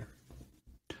kind of leader.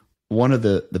 One of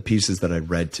the pieces that I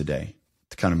read today,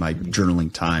 to kind of my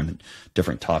journaling time and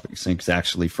different topics, I think it's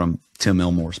actually from Tim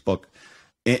Elmore's book.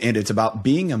 And it's about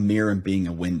being a mirror and being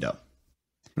a window.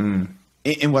 And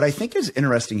what I think is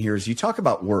interesting here is you talk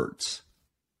about words.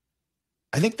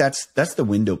 I think that's the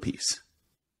window piece.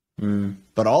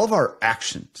 But all of our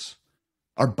actions,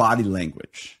 our body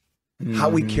language, how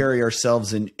we carry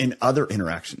ourselves in other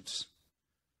interactions,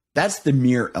 that's the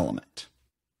mirror element.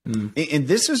 And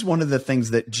this is one of the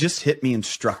things that just hit me and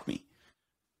struck me.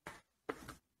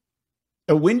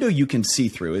 A window you can see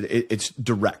through. It's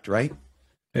direct, right?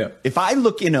 Yeah. If I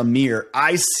look in a mirror,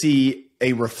 I see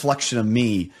a reflection of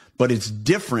me, but it's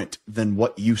different than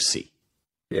what you see.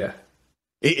 Yeah.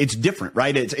 It's different,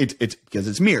 right? It's because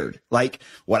it's mirrored. Like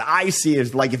what I see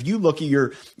is like if you look at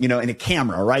your, in a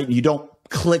camera, right? And you don't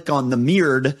click on the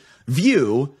mirrored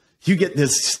view, you get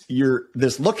this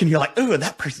look and you're like, ooh,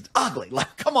 that person's ugly.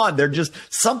 Like, come on,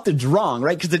 something's wrong,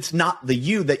 right? Because it's not the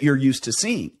you that you're used to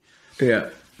seeing. Yeah.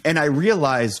 And I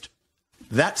realized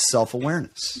that's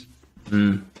self-awareness.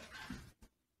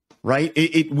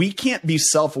 Right? We can't be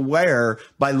self-aware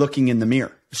by looking in the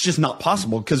mirror. It's just not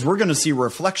possible because we're going to see a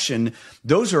reflection.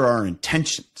 Those are our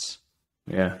intentions.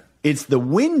 Yeah. It's the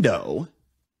window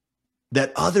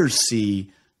that others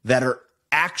see that are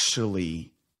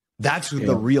actually, that's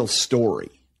the real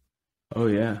story. Oh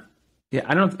yeah. Yeah.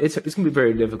 It's going to be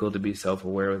very difficult to be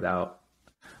self-aware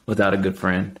without a good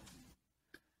friend,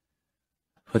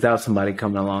 without somebody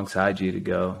coming alongside you to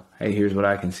go, hey, here's what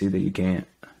I can see that you can't.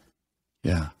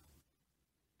 Yeah.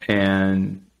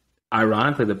 And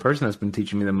ironically, the person that's been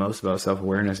teaching me the most about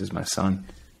self-awareness is my son.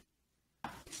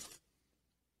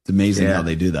 It's amazing how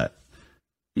they do that.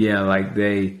 Yeah, like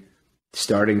they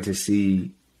starting to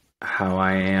see how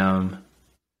I am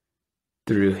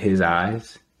through his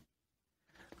eyes.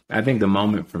 I think the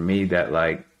moment for me that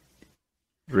like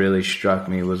really struck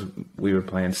me was we were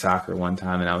playing soccer one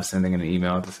time and I was sending an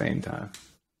email at the same time.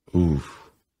 Oof.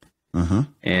 Uh-huh.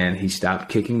 And he stopped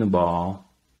kicking the ball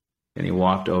and he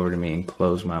walked over to me and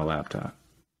closed my laptop.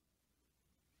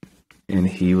 And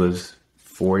he was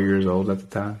 4 years old at the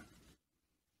time.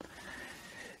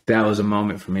 That was a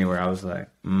moment for me where I was like,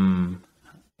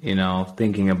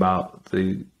 thinking about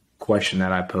the question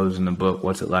that I posed in the book,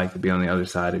 what's it like to be on the other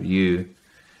side of you?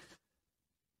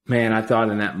 Man, I thought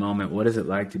in that moment, what is it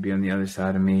like to be on the other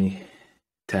side of me,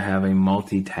 to have a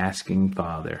multitasking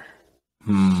father?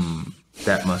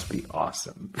 That must be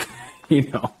awesome,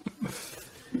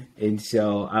 And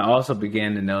so I also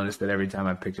began to notice that every time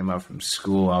I picked him up from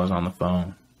school, I was on the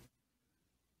phone.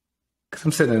 Because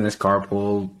I'm sitting in this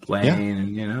carpool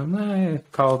lane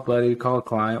and, call a buddy, call a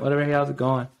client, whatever, hey, how's it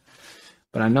going?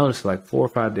 But I noticed like 4 or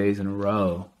 5 days in a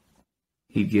row,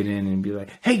 he'd get in and be like,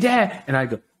 hey, Dad. And I'd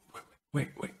go, wait.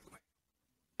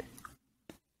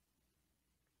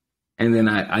 And then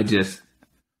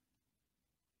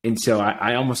so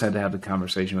I almost had to have the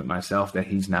conversation with myself that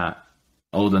he's not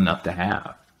old enough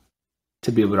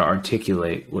to be able to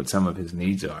articulate what some of his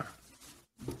needs are.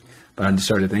 But I just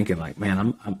started thinking like,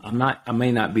 man, I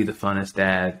may not be the funnest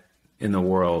dad in the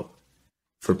world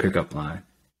for pickup line.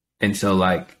 And so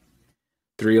like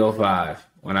 3:05,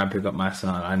 when I pick up my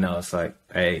son, I know it's like,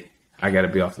 hey, I got to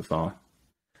be off the phone.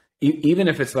 Even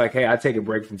if it's like, hey, I take a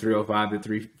break from 3:05 to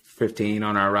 3:15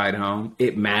 on our ride home,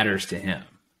 it matters to him.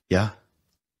 Yeah.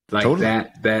 Like totally.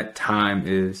 that time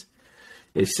is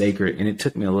sacred. And it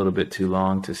took me a little bit too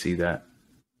long to see that.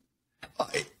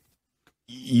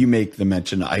 You make the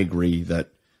mention, I agree that,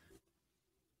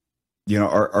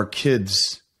 our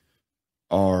kids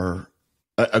are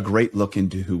a great look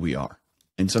into who we are.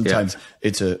 And sometimes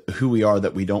it's who we are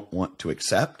that we don't want to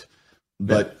accept,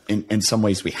 but in some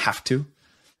ways we have to,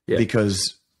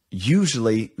 because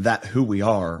usually that who we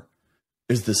are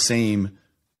is the same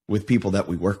with people that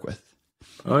we work with.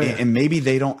 Oh, yeah. And maybe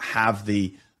they don't have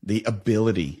the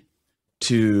ability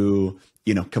to,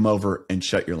 come over and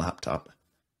shut your laptop.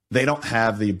 They don't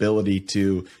have the ability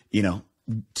to,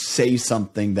 say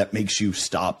something that makes you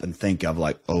stop and think of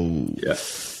like, oh,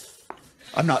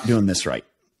 I'm not doing this right.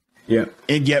 Yeah.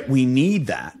 And yet we need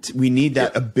that. We need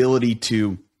that ability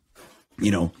to,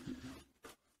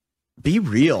 be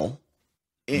real.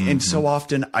 And so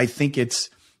often I think it's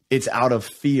out of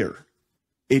fear.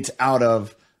 It's out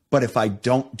of, but if I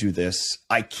don't do this,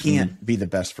 I can't be the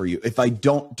best for you. If I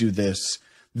don't do this,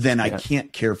 then I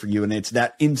can't care for you. And it's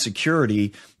that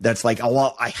insecurity that's like, oh,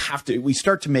 well, I have to. We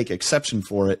start to make exception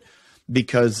for it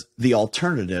because the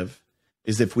alternative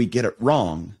is if we get it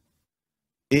wrong,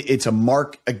 it's a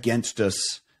mark against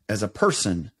us as a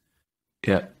person.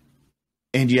 Yeah.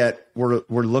 And yet we're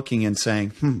looking and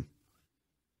saying,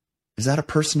 is that a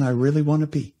person I really want to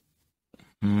be?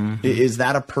 Mm-hmm. Is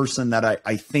that a person that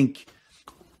I think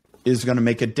is going to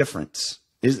make a difference?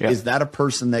 Is that a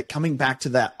person that coming back to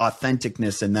that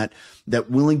authenticness and that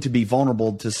willing to be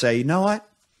vulnerable to say, you know what?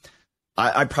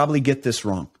 I probably get this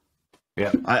wrong.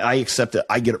 Yeah. I accept it.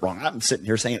 I get it wrong. I'm sitting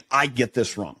here saying, I get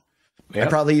this wrong.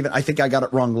 Yep. I think I got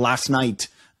it wrong last night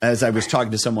as I was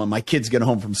talking to someone. My kids get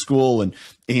home from school and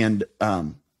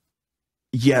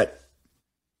yet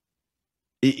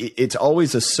it's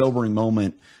always a sobering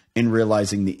moment in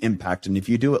realizing the impact. And if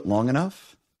you do it long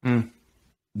enough,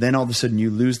 then all of a sudden you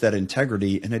lose that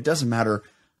integrity, and it doesn't matter.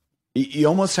 You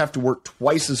almost have to work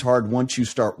twice as hard once you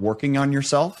start working on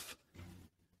yourself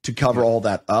to cover all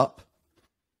that up.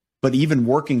 But even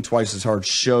working twice as hard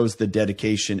shows the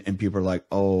dedication, and people are like,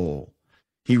 oh,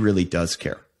 he really does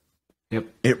care. Yep.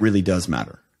 It really does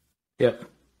matter. Yep.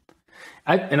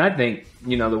 I think,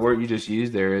 the word you just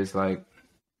used there is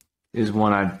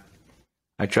one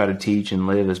I try to teach and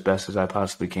live as best as I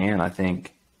possibly can. I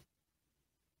think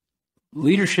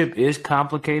leadership is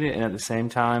complicated, and at the same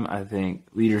time, I think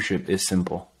leadership is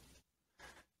simple.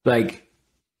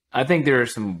 I think there are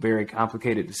some very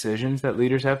complicated decisions that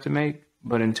leaders have to make,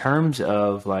 but in terms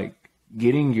of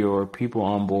getting your people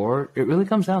on board, it really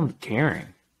comes down to caring.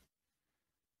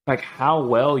 How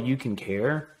well you can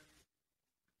care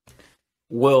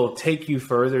will take you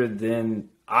further than,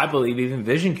 I believe, even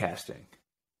vision casting.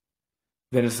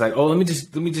 Then it's let me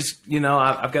just,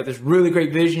 I've got this really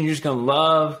great vision you're just going to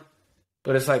love.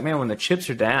 But it's man, when the chips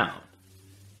are down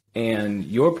and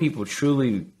your people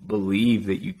truly believe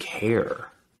that you care,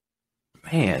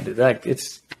 man,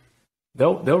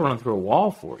 they'll run through a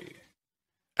wall for you.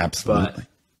 Absolutely. But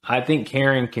I think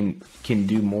caring can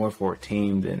do more for a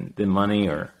team than money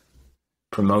or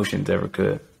promotions ever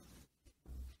could.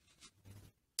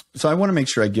 So I want to make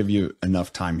sure I give you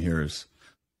enough time here. It's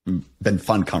been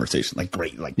fun conversation,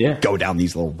 great, go down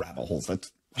these little rabbit holes. That's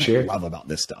sure. I love about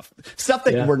this stuff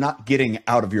that we're not getting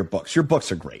out of your books. Your books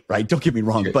are great, right? Don't get me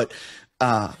wrong, sure. But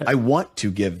I want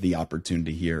to give the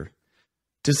opportunity here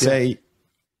to say,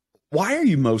 why are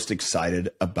you most excited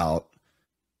about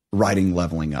writing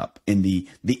Leveling Up and the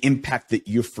impact that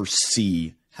you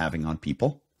foresee having on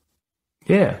people?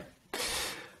 Yeah,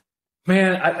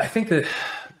 man, I think that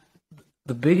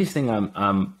the biggest thing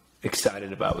I'm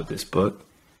excited about with this book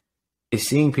is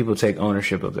seeing people take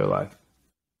ownership of their life.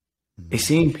 Is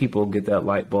seeing people get that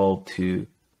light bulb to,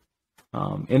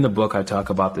 in the book, I talk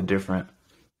about the different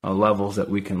levels that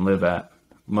we can live at.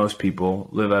 Most people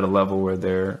live at a level where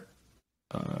they're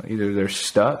either they're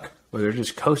stuck or they're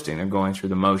just coasting. They're going through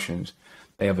the motions.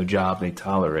 They have a job they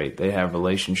tolerate. They have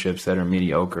relationships that are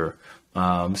mediocre.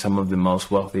 Some of the most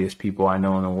wealthiest people I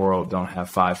know in the world don't have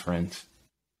 5 friends.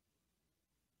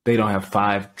 They don't have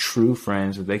 5 true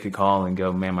friends that they could call and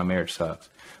go, man, my marriage sucks.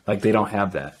 They don't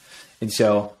have that. And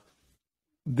so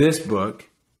this book,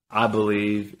 I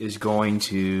believe, is going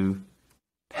to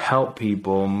help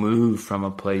people move from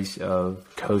a place of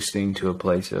coasting to a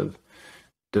place of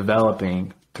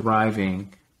developing,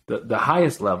 thriving. The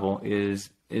highest level is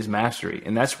mastery.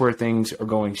 And that's where things are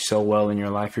going so well in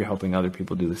your life, you're helping other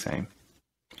people do the same.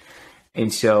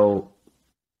 And so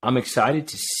I'm excited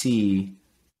to see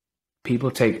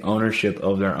people take ownership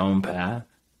of their own path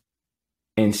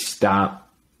and stop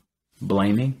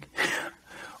blaming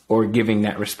or giving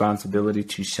that responsibility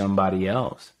to somebody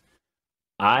else.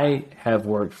 I have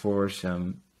worked for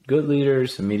some good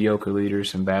leaders, some mediocre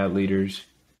leaders, some bad leaders,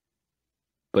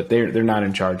 but they're not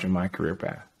in charge of my career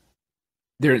path.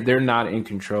 They're not in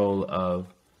control of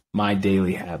my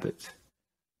daily habits.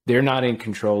 They're not in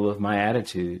control of my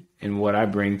attitude and what I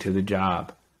bring to the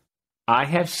job. I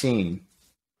have seen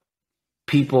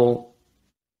people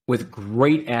with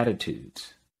great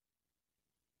attitudes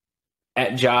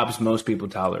at jobs most people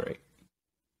tolerate.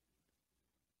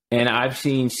 And I've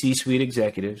seen C-suite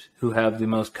executives who have the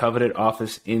most coveted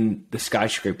office in the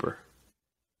skyscraper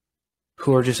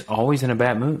who are just always in a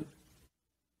bad mood.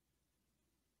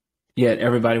 Yet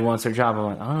everybody wants their job.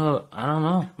 I'm I don't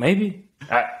know, maybe.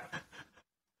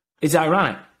 It's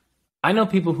ironic. I know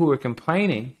people who are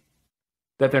complaining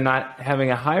that they're not having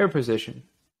a higher position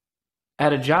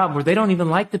at a job where they don't even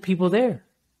like the people there.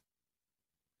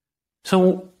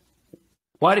 So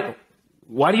why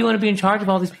do you want to be in charge of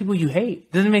all these people you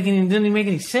hate? Doesn't make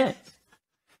any sense.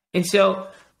 And so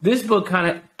this book kind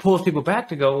of pulls people back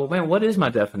to go, well, man, what is my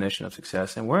definition of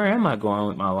success? And where am I going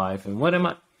with my life? And what am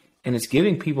I? And it's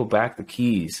giving people back the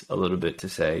keys a little bit to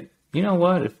say, you know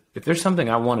what? If there's something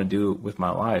I want to do with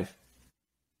my life,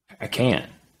 I can.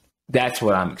 That's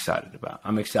what I'm excited about.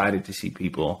 I'm excited to see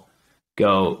people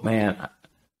go, man,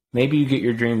 maybe you get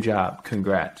your dream job.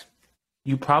 Congrats.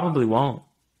 You probably won't.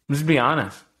 Let's be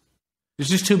honest. There's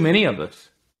just too many of us.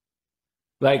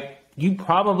 You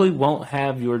probably won't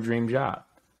have your dream job.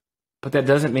 But that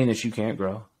doesn't mean that you can't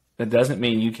grow. That doesn't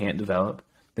mean you can't develop.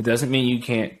 That doesn't mean you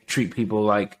can't treat people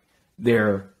like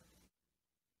they're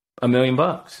 $1 million.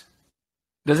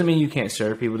 Doesn't mean you can't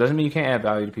serve people. Doesn't mean you can't add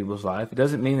value to people's life. It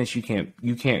doesn't mean that you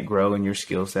can't grow in your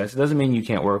skill sets. It doesn't mean you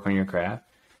can't work on your craft.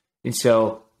 And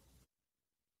so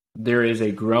there is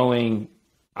a growing,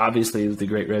 obviously with the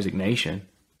Great Resignation,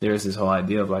 there's this whole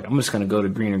idea of like, I'm just going to go to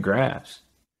greener grass.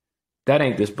 That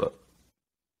ain't this book.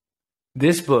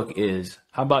 This book is,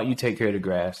 how about you take care of the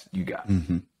grass you got?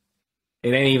 Mm-hmm. It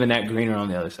ain't even that greener on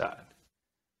the other side.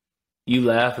 You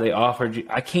left, they offered you.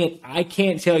 I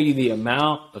can't tell you the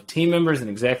amount of team members and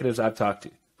executives I've talked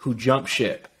to who jumped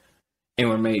ship and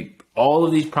were made all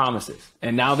of these promises.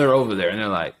 And now they're over there and they're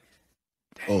like,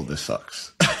 oh, this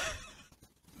sucks.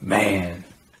 Man,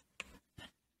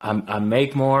 I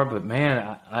make more, but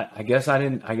man, I guess I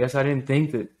didn't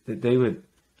think that they would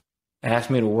ask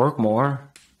me to work more.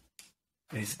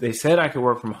 They said I could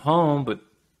work from home, but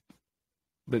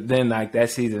then like that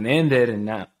season ended, and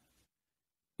now,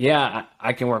 yeah,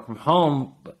 I can work from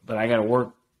home, but I got to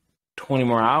work 20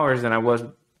 more hours than I was.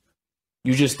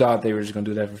 You just thought they were just going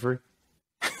to do that for free.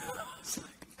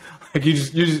 Like you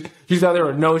just thought there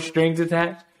were no strings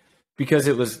attached, because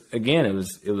it was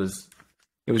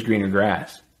greener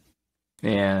grass.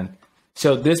 And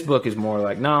so this book is more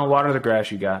like, no, water the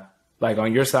grass you got. Like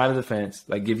on your side of the fence,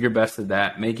 like give your best to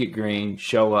that, make it green,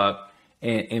 show up,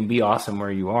 and be awesome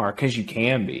where you are, because you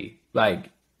can be. Like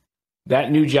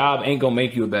that new job ain't gonna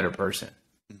make you a better person.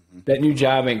 Mm-hmm. That new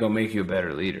job ain't gonna make you a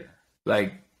better leader.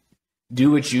 Like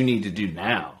do what you need to do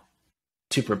now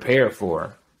to prepare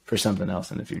for something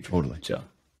else in the future. Totally. So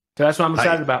that's what I'm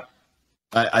excited about.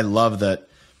 I love that.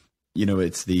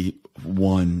 It's the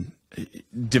one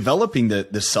developing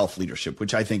the self-leadership,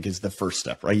 which I think is the first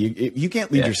step, right? You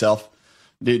can't lead yourself,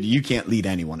 dude. You can't lead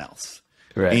anyone else.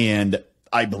 Correct. And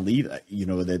I believe that,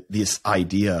 that this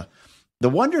idea, the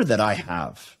wonder that I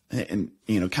have, and,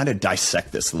 kind of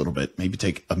dissect this a little bit, maybe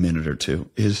take a minute or two,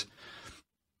 is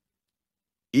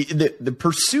the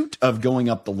pursuit of going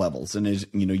up the levels. And as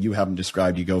you haven't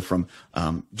described, you go from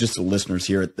just the listeners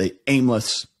here, the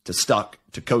aimless to stuck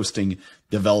to coasting,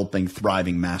 developing,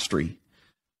 thriving, mastery.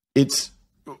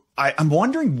 I'm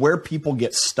wondering where people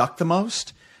get stuck the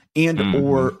most, and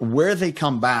or where they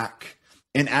come back,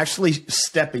 and actually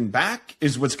stepping back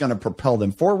is what's going to propel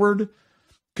them forward.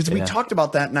 Because we talked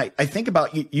about that, and I think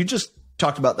about you just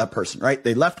talked about that person, right?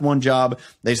 They left one job.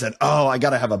 They said, oh, I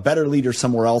got to have a better leader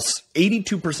somewhere else.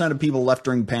 82% of people left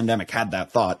during the pandemic had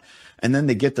that thought. And then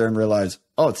they get there and realize,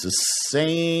 oh, it's the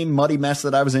same muddy mess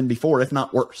that I was in before, if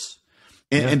not worse.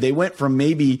 And they went from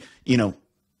maybe,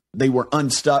 they were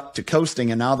unstuck to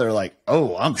coasting, and now they're like,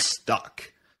 oh, I'm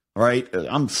stuck, right?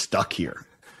 I'm stuck here.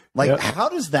 Like, how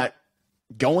does that,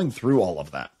 going through all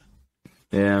of that?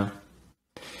 Yeah.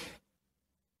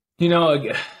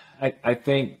 I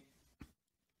think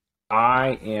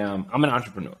I'm an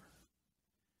entrepreneur.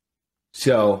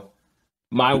 So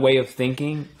my way of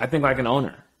thinking, I think like an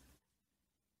owner.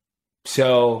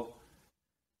 So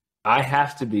I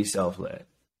have to be self-led.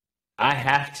 I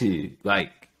have to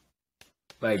like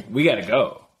we got to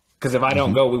go, because if I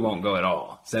don't go, we won't go at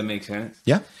all. Does that make sense?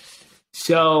 Yeah.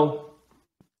 So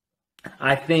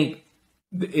I think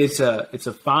it's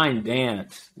a fine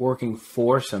dance working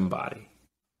for somebody,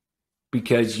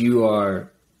 because you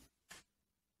are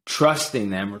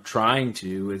trusting them, or trying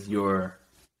to, with your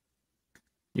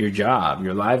job,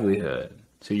 your livelihood.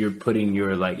 So you're putting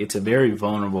it's a very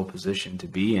vulnerable position to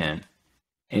be in.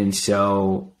 And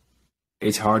so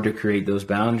it's hard to create those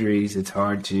boundaries. It's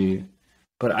hard to,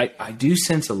 but I do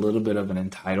sense a little bit of an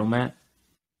entitlement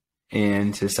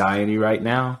in society right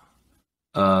now,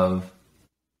 of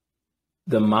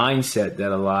the mindset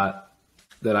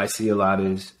that I see a lot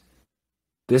is,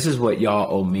 this is what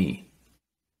y'all owe me.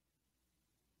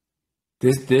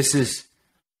 This is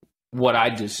what I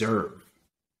deserve.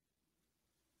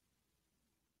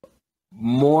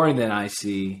 More than I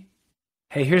see,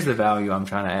 hey, here's the value I'm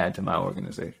trying to add to my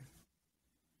organization.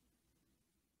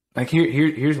 Like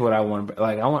here's what I want.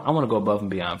 Like I want to go above and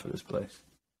beyond for this place.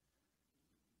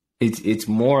 It's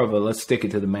more of a, let's stick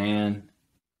it to the man.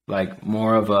 Like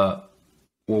more of a,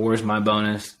 well, where's my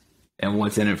bonus and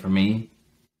what's in it for me?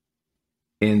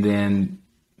 And then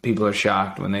people are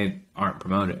shocked when they aren't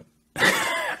promoted.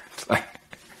 It's like,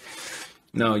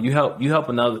 no, you help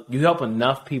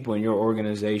enough people in your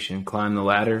organization climb the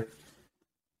ladder.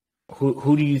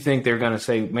 Who do you think they're going to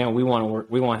say, man, we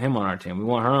want him on our team. We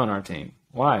want her on our team.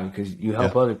 Why? Because you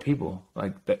help other people.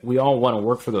 Like we all want to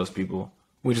work for those people.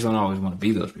 We just don't always want to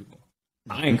be those people.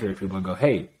 I encourage people to go,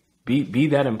 hey, be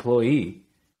that employee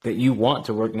that you want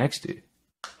to work next to.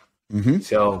 Mm-hmm.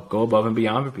 So go above and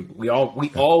beyond for people. We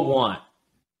all want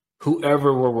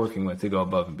whoever we're working with to go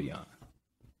above and beyond.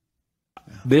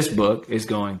 Yeah. This book is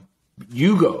going,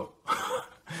 you go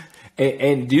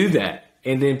and do that.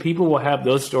 And then people will have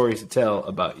those stories to tell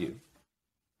about you.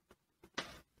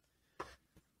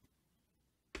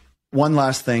 One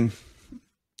last thing.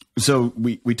 So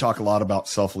we talk a lot about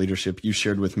self-leadership. You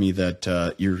shared with me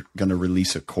that you're going to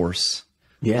release a course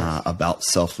about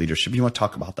self-leadership. You want to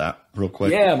talk about that real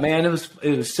quick? Yeah, man, it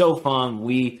was so fun.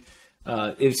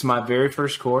 It's my very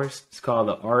first course. It's called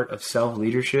The Art of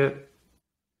Self-Leadership.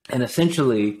 And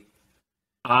essentially,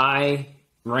 I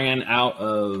ran out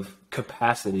of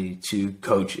capacity to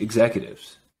coach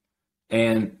executives.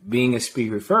 And being a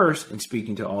speaker first and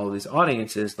speaking to all of these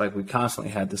audiences, like we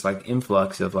constantly had this like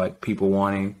influx of like people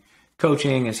wanting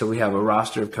coaching. And so we have a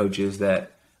roster of coaches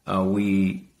that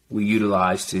we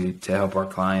utilize to help our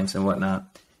clients and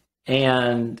whatnot.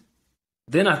 And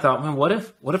then I thought, man, what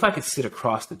if I could sit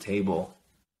across the table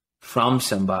from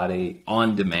somebody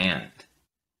on demand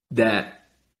that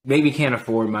maybe can't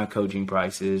afford my coaching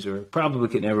prices or probably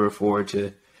could never afford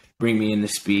to bring me in to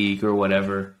speak or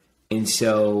whatever. And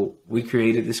so we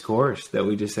created this course that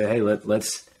we just said, hey,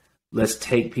 let's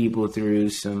take people through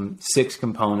some 6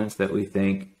 components that we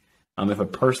think, if a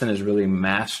person is really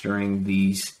mastering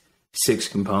these 6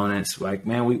 components, like,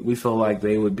 man, we feel like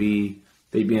they'd be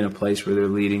in a place where they're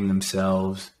leading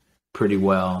themselves pretty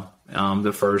well.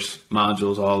 The first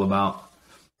module is all about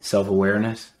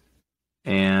self-awareness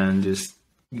and just,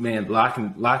 man,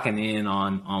 locking in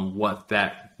on what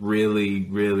that really,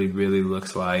 really, really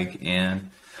looks like. And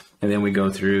then we go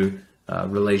through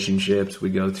relationships. We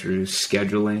go through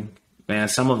scheduling. Man,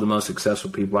 some of the most successful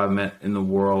people I've met in the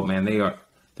world, man, they're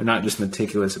not just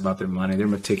meticulous about their money. They're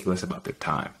meticulous about their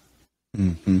time.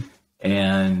 Mm-hmm.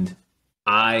 And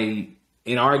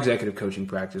in our executive coaching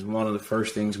practice, one of the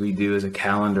first things we do is a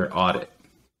calendar audit.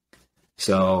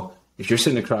 So if you're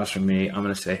sitting across from me, I'm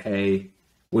going to say, hey,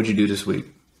 what'd you do this week?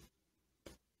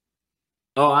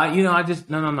 Oh,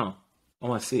 no. I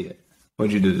want to see it.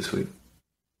 What'd you do this week?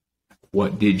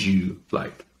 What did you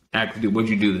actually do? What'd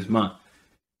you do this month?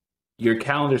 Your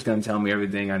calendar's going to tell me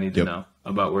everything I need to know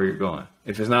about where you're going.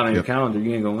 If it's not on your calendar,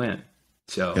 you ain't going to win.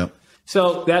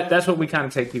 So that's what we kind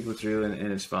of take people through,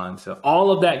 and it's fun. So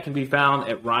all of that can be found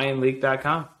at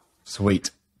ryanleak.com.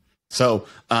 Sweet. So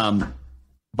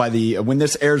when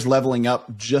this airs, Leveling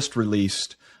Up just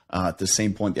released at the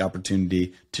same point the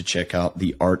opportunity to check out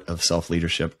The Art of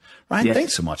Self-Leadership. Ryan,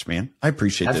 thanks so much, man. I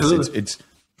appreciate this. It's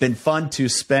been fun to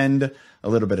spend a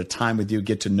little bit of time with you,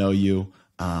 get to know you.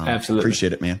 Absolutely.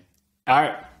 Appreciate it, man. All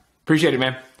right. Appreciate it,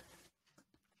 man.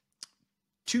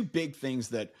 2 big things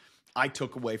that I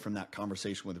took away from that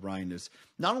conversation with Ryan is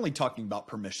not only talking about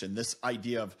permission, this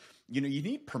idea of, you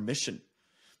need permission,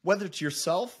 whether it's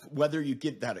yourself, whether you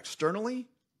get that externally,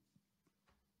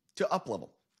 to up level.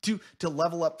 To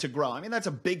level up, to grow. I mean, that's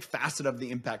a big facet of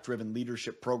the impact-driven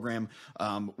leadership program,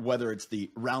 whether it's the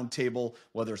roundtable,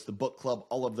 whether it's the book club,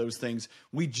 all of those things.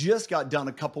 We just got done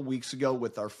a couple weeks ago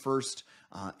with our first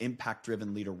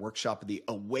impact-driven leader workshop, the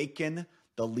Awaken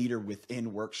the Leader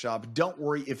Within workshop. Don't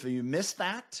worry if you missed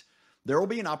that. There will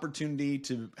be an opportunity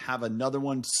to have another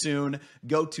one soon.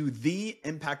 Go to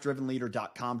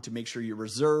theimpactdrivenleader.com to make sure you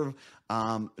reserve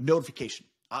notification.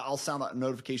 I'll sound out a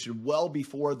notification well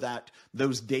before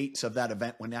those dates of that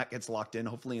event when that gets locked in.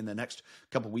 Hopefully in the next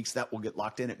couple of weeks that will get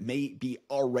locked in. It may be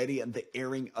already at the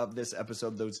airing of this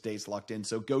episode, those dates locked in.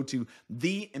 So go to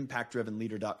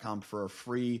theimpactdrivenleader.com for a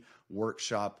free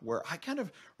workshop where I kind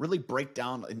of really break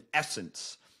down, in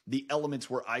essence, the elements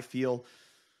where I feel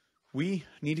we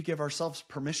need to give ourselves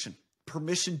permission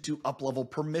to up-level,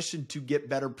 permission to get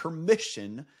better,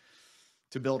 permission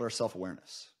to build our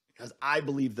self-awareness. Because I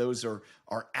believe those are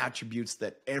attributes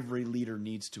that every leader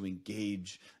needs to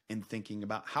engage in thinking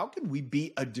about. How can we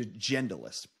be a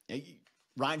agendalist?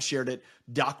 Ryan shared it.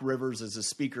 Doc Rivers is a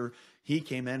speaker. He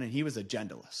came in and he was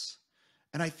agendalist.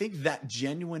 And I think that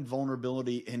genuine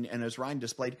vulnerability, and as Ryan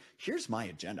displayed, here's my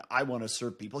agenda. I want to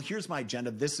serve people. Here's my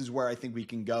agenda. This is where I think we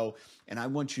can go. And I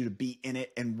want you to be in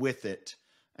it and with it.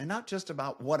 And not just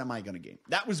about what am I going to gain.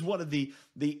 That was one of the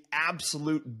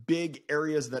absolute big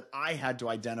areas that I had to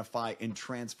identify and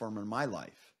transform in my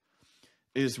life,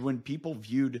 is when people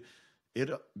viewed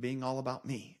it being all about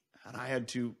me. And I had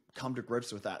to come to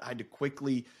grips with that. I had to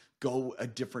quickly go a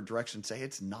different direction, say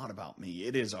it's not about me.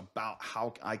 It is about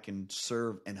how I can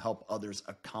serve and help others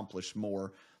accomplish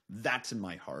more. That's in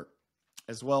my heart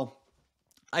as well.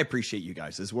 I appreciate you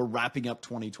guys as we're wrapping up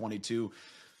 2022.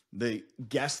 The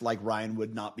guests like Ryan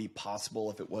would not be possible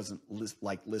if it wasn't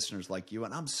like listeners like you.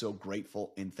 And I'm so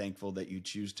grateful and thankful that you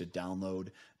choose to download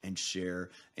and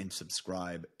share and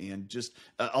subscribe and just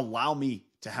allow me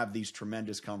to have these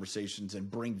tremendous conversations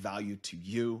and bring value to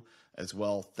you as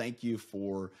well. Thank you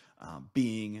for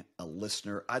being a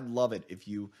listener. I'd love it if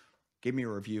you gave me a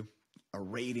review, a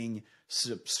rating,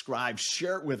 subscribe,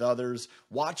 share it with others,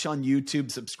 watch on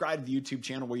YouTube, subscribe to the YouTube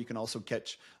channel where you can also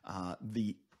catch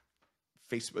the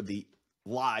Facebook, the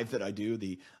live that I do,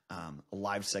 the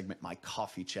live segment, my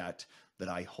coffee chat that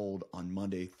I hold on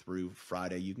Monday through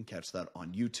Friday. You can catch that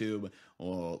on YouTube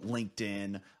or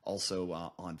LinkedIn, also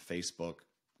on Facebook.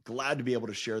 Glad to be able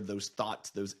to share those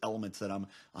thoughts, those elements that I'm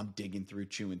digging through,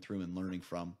 chewing through, and learning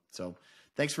from. So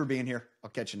thanks for being here. I'll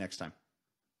catch you next time.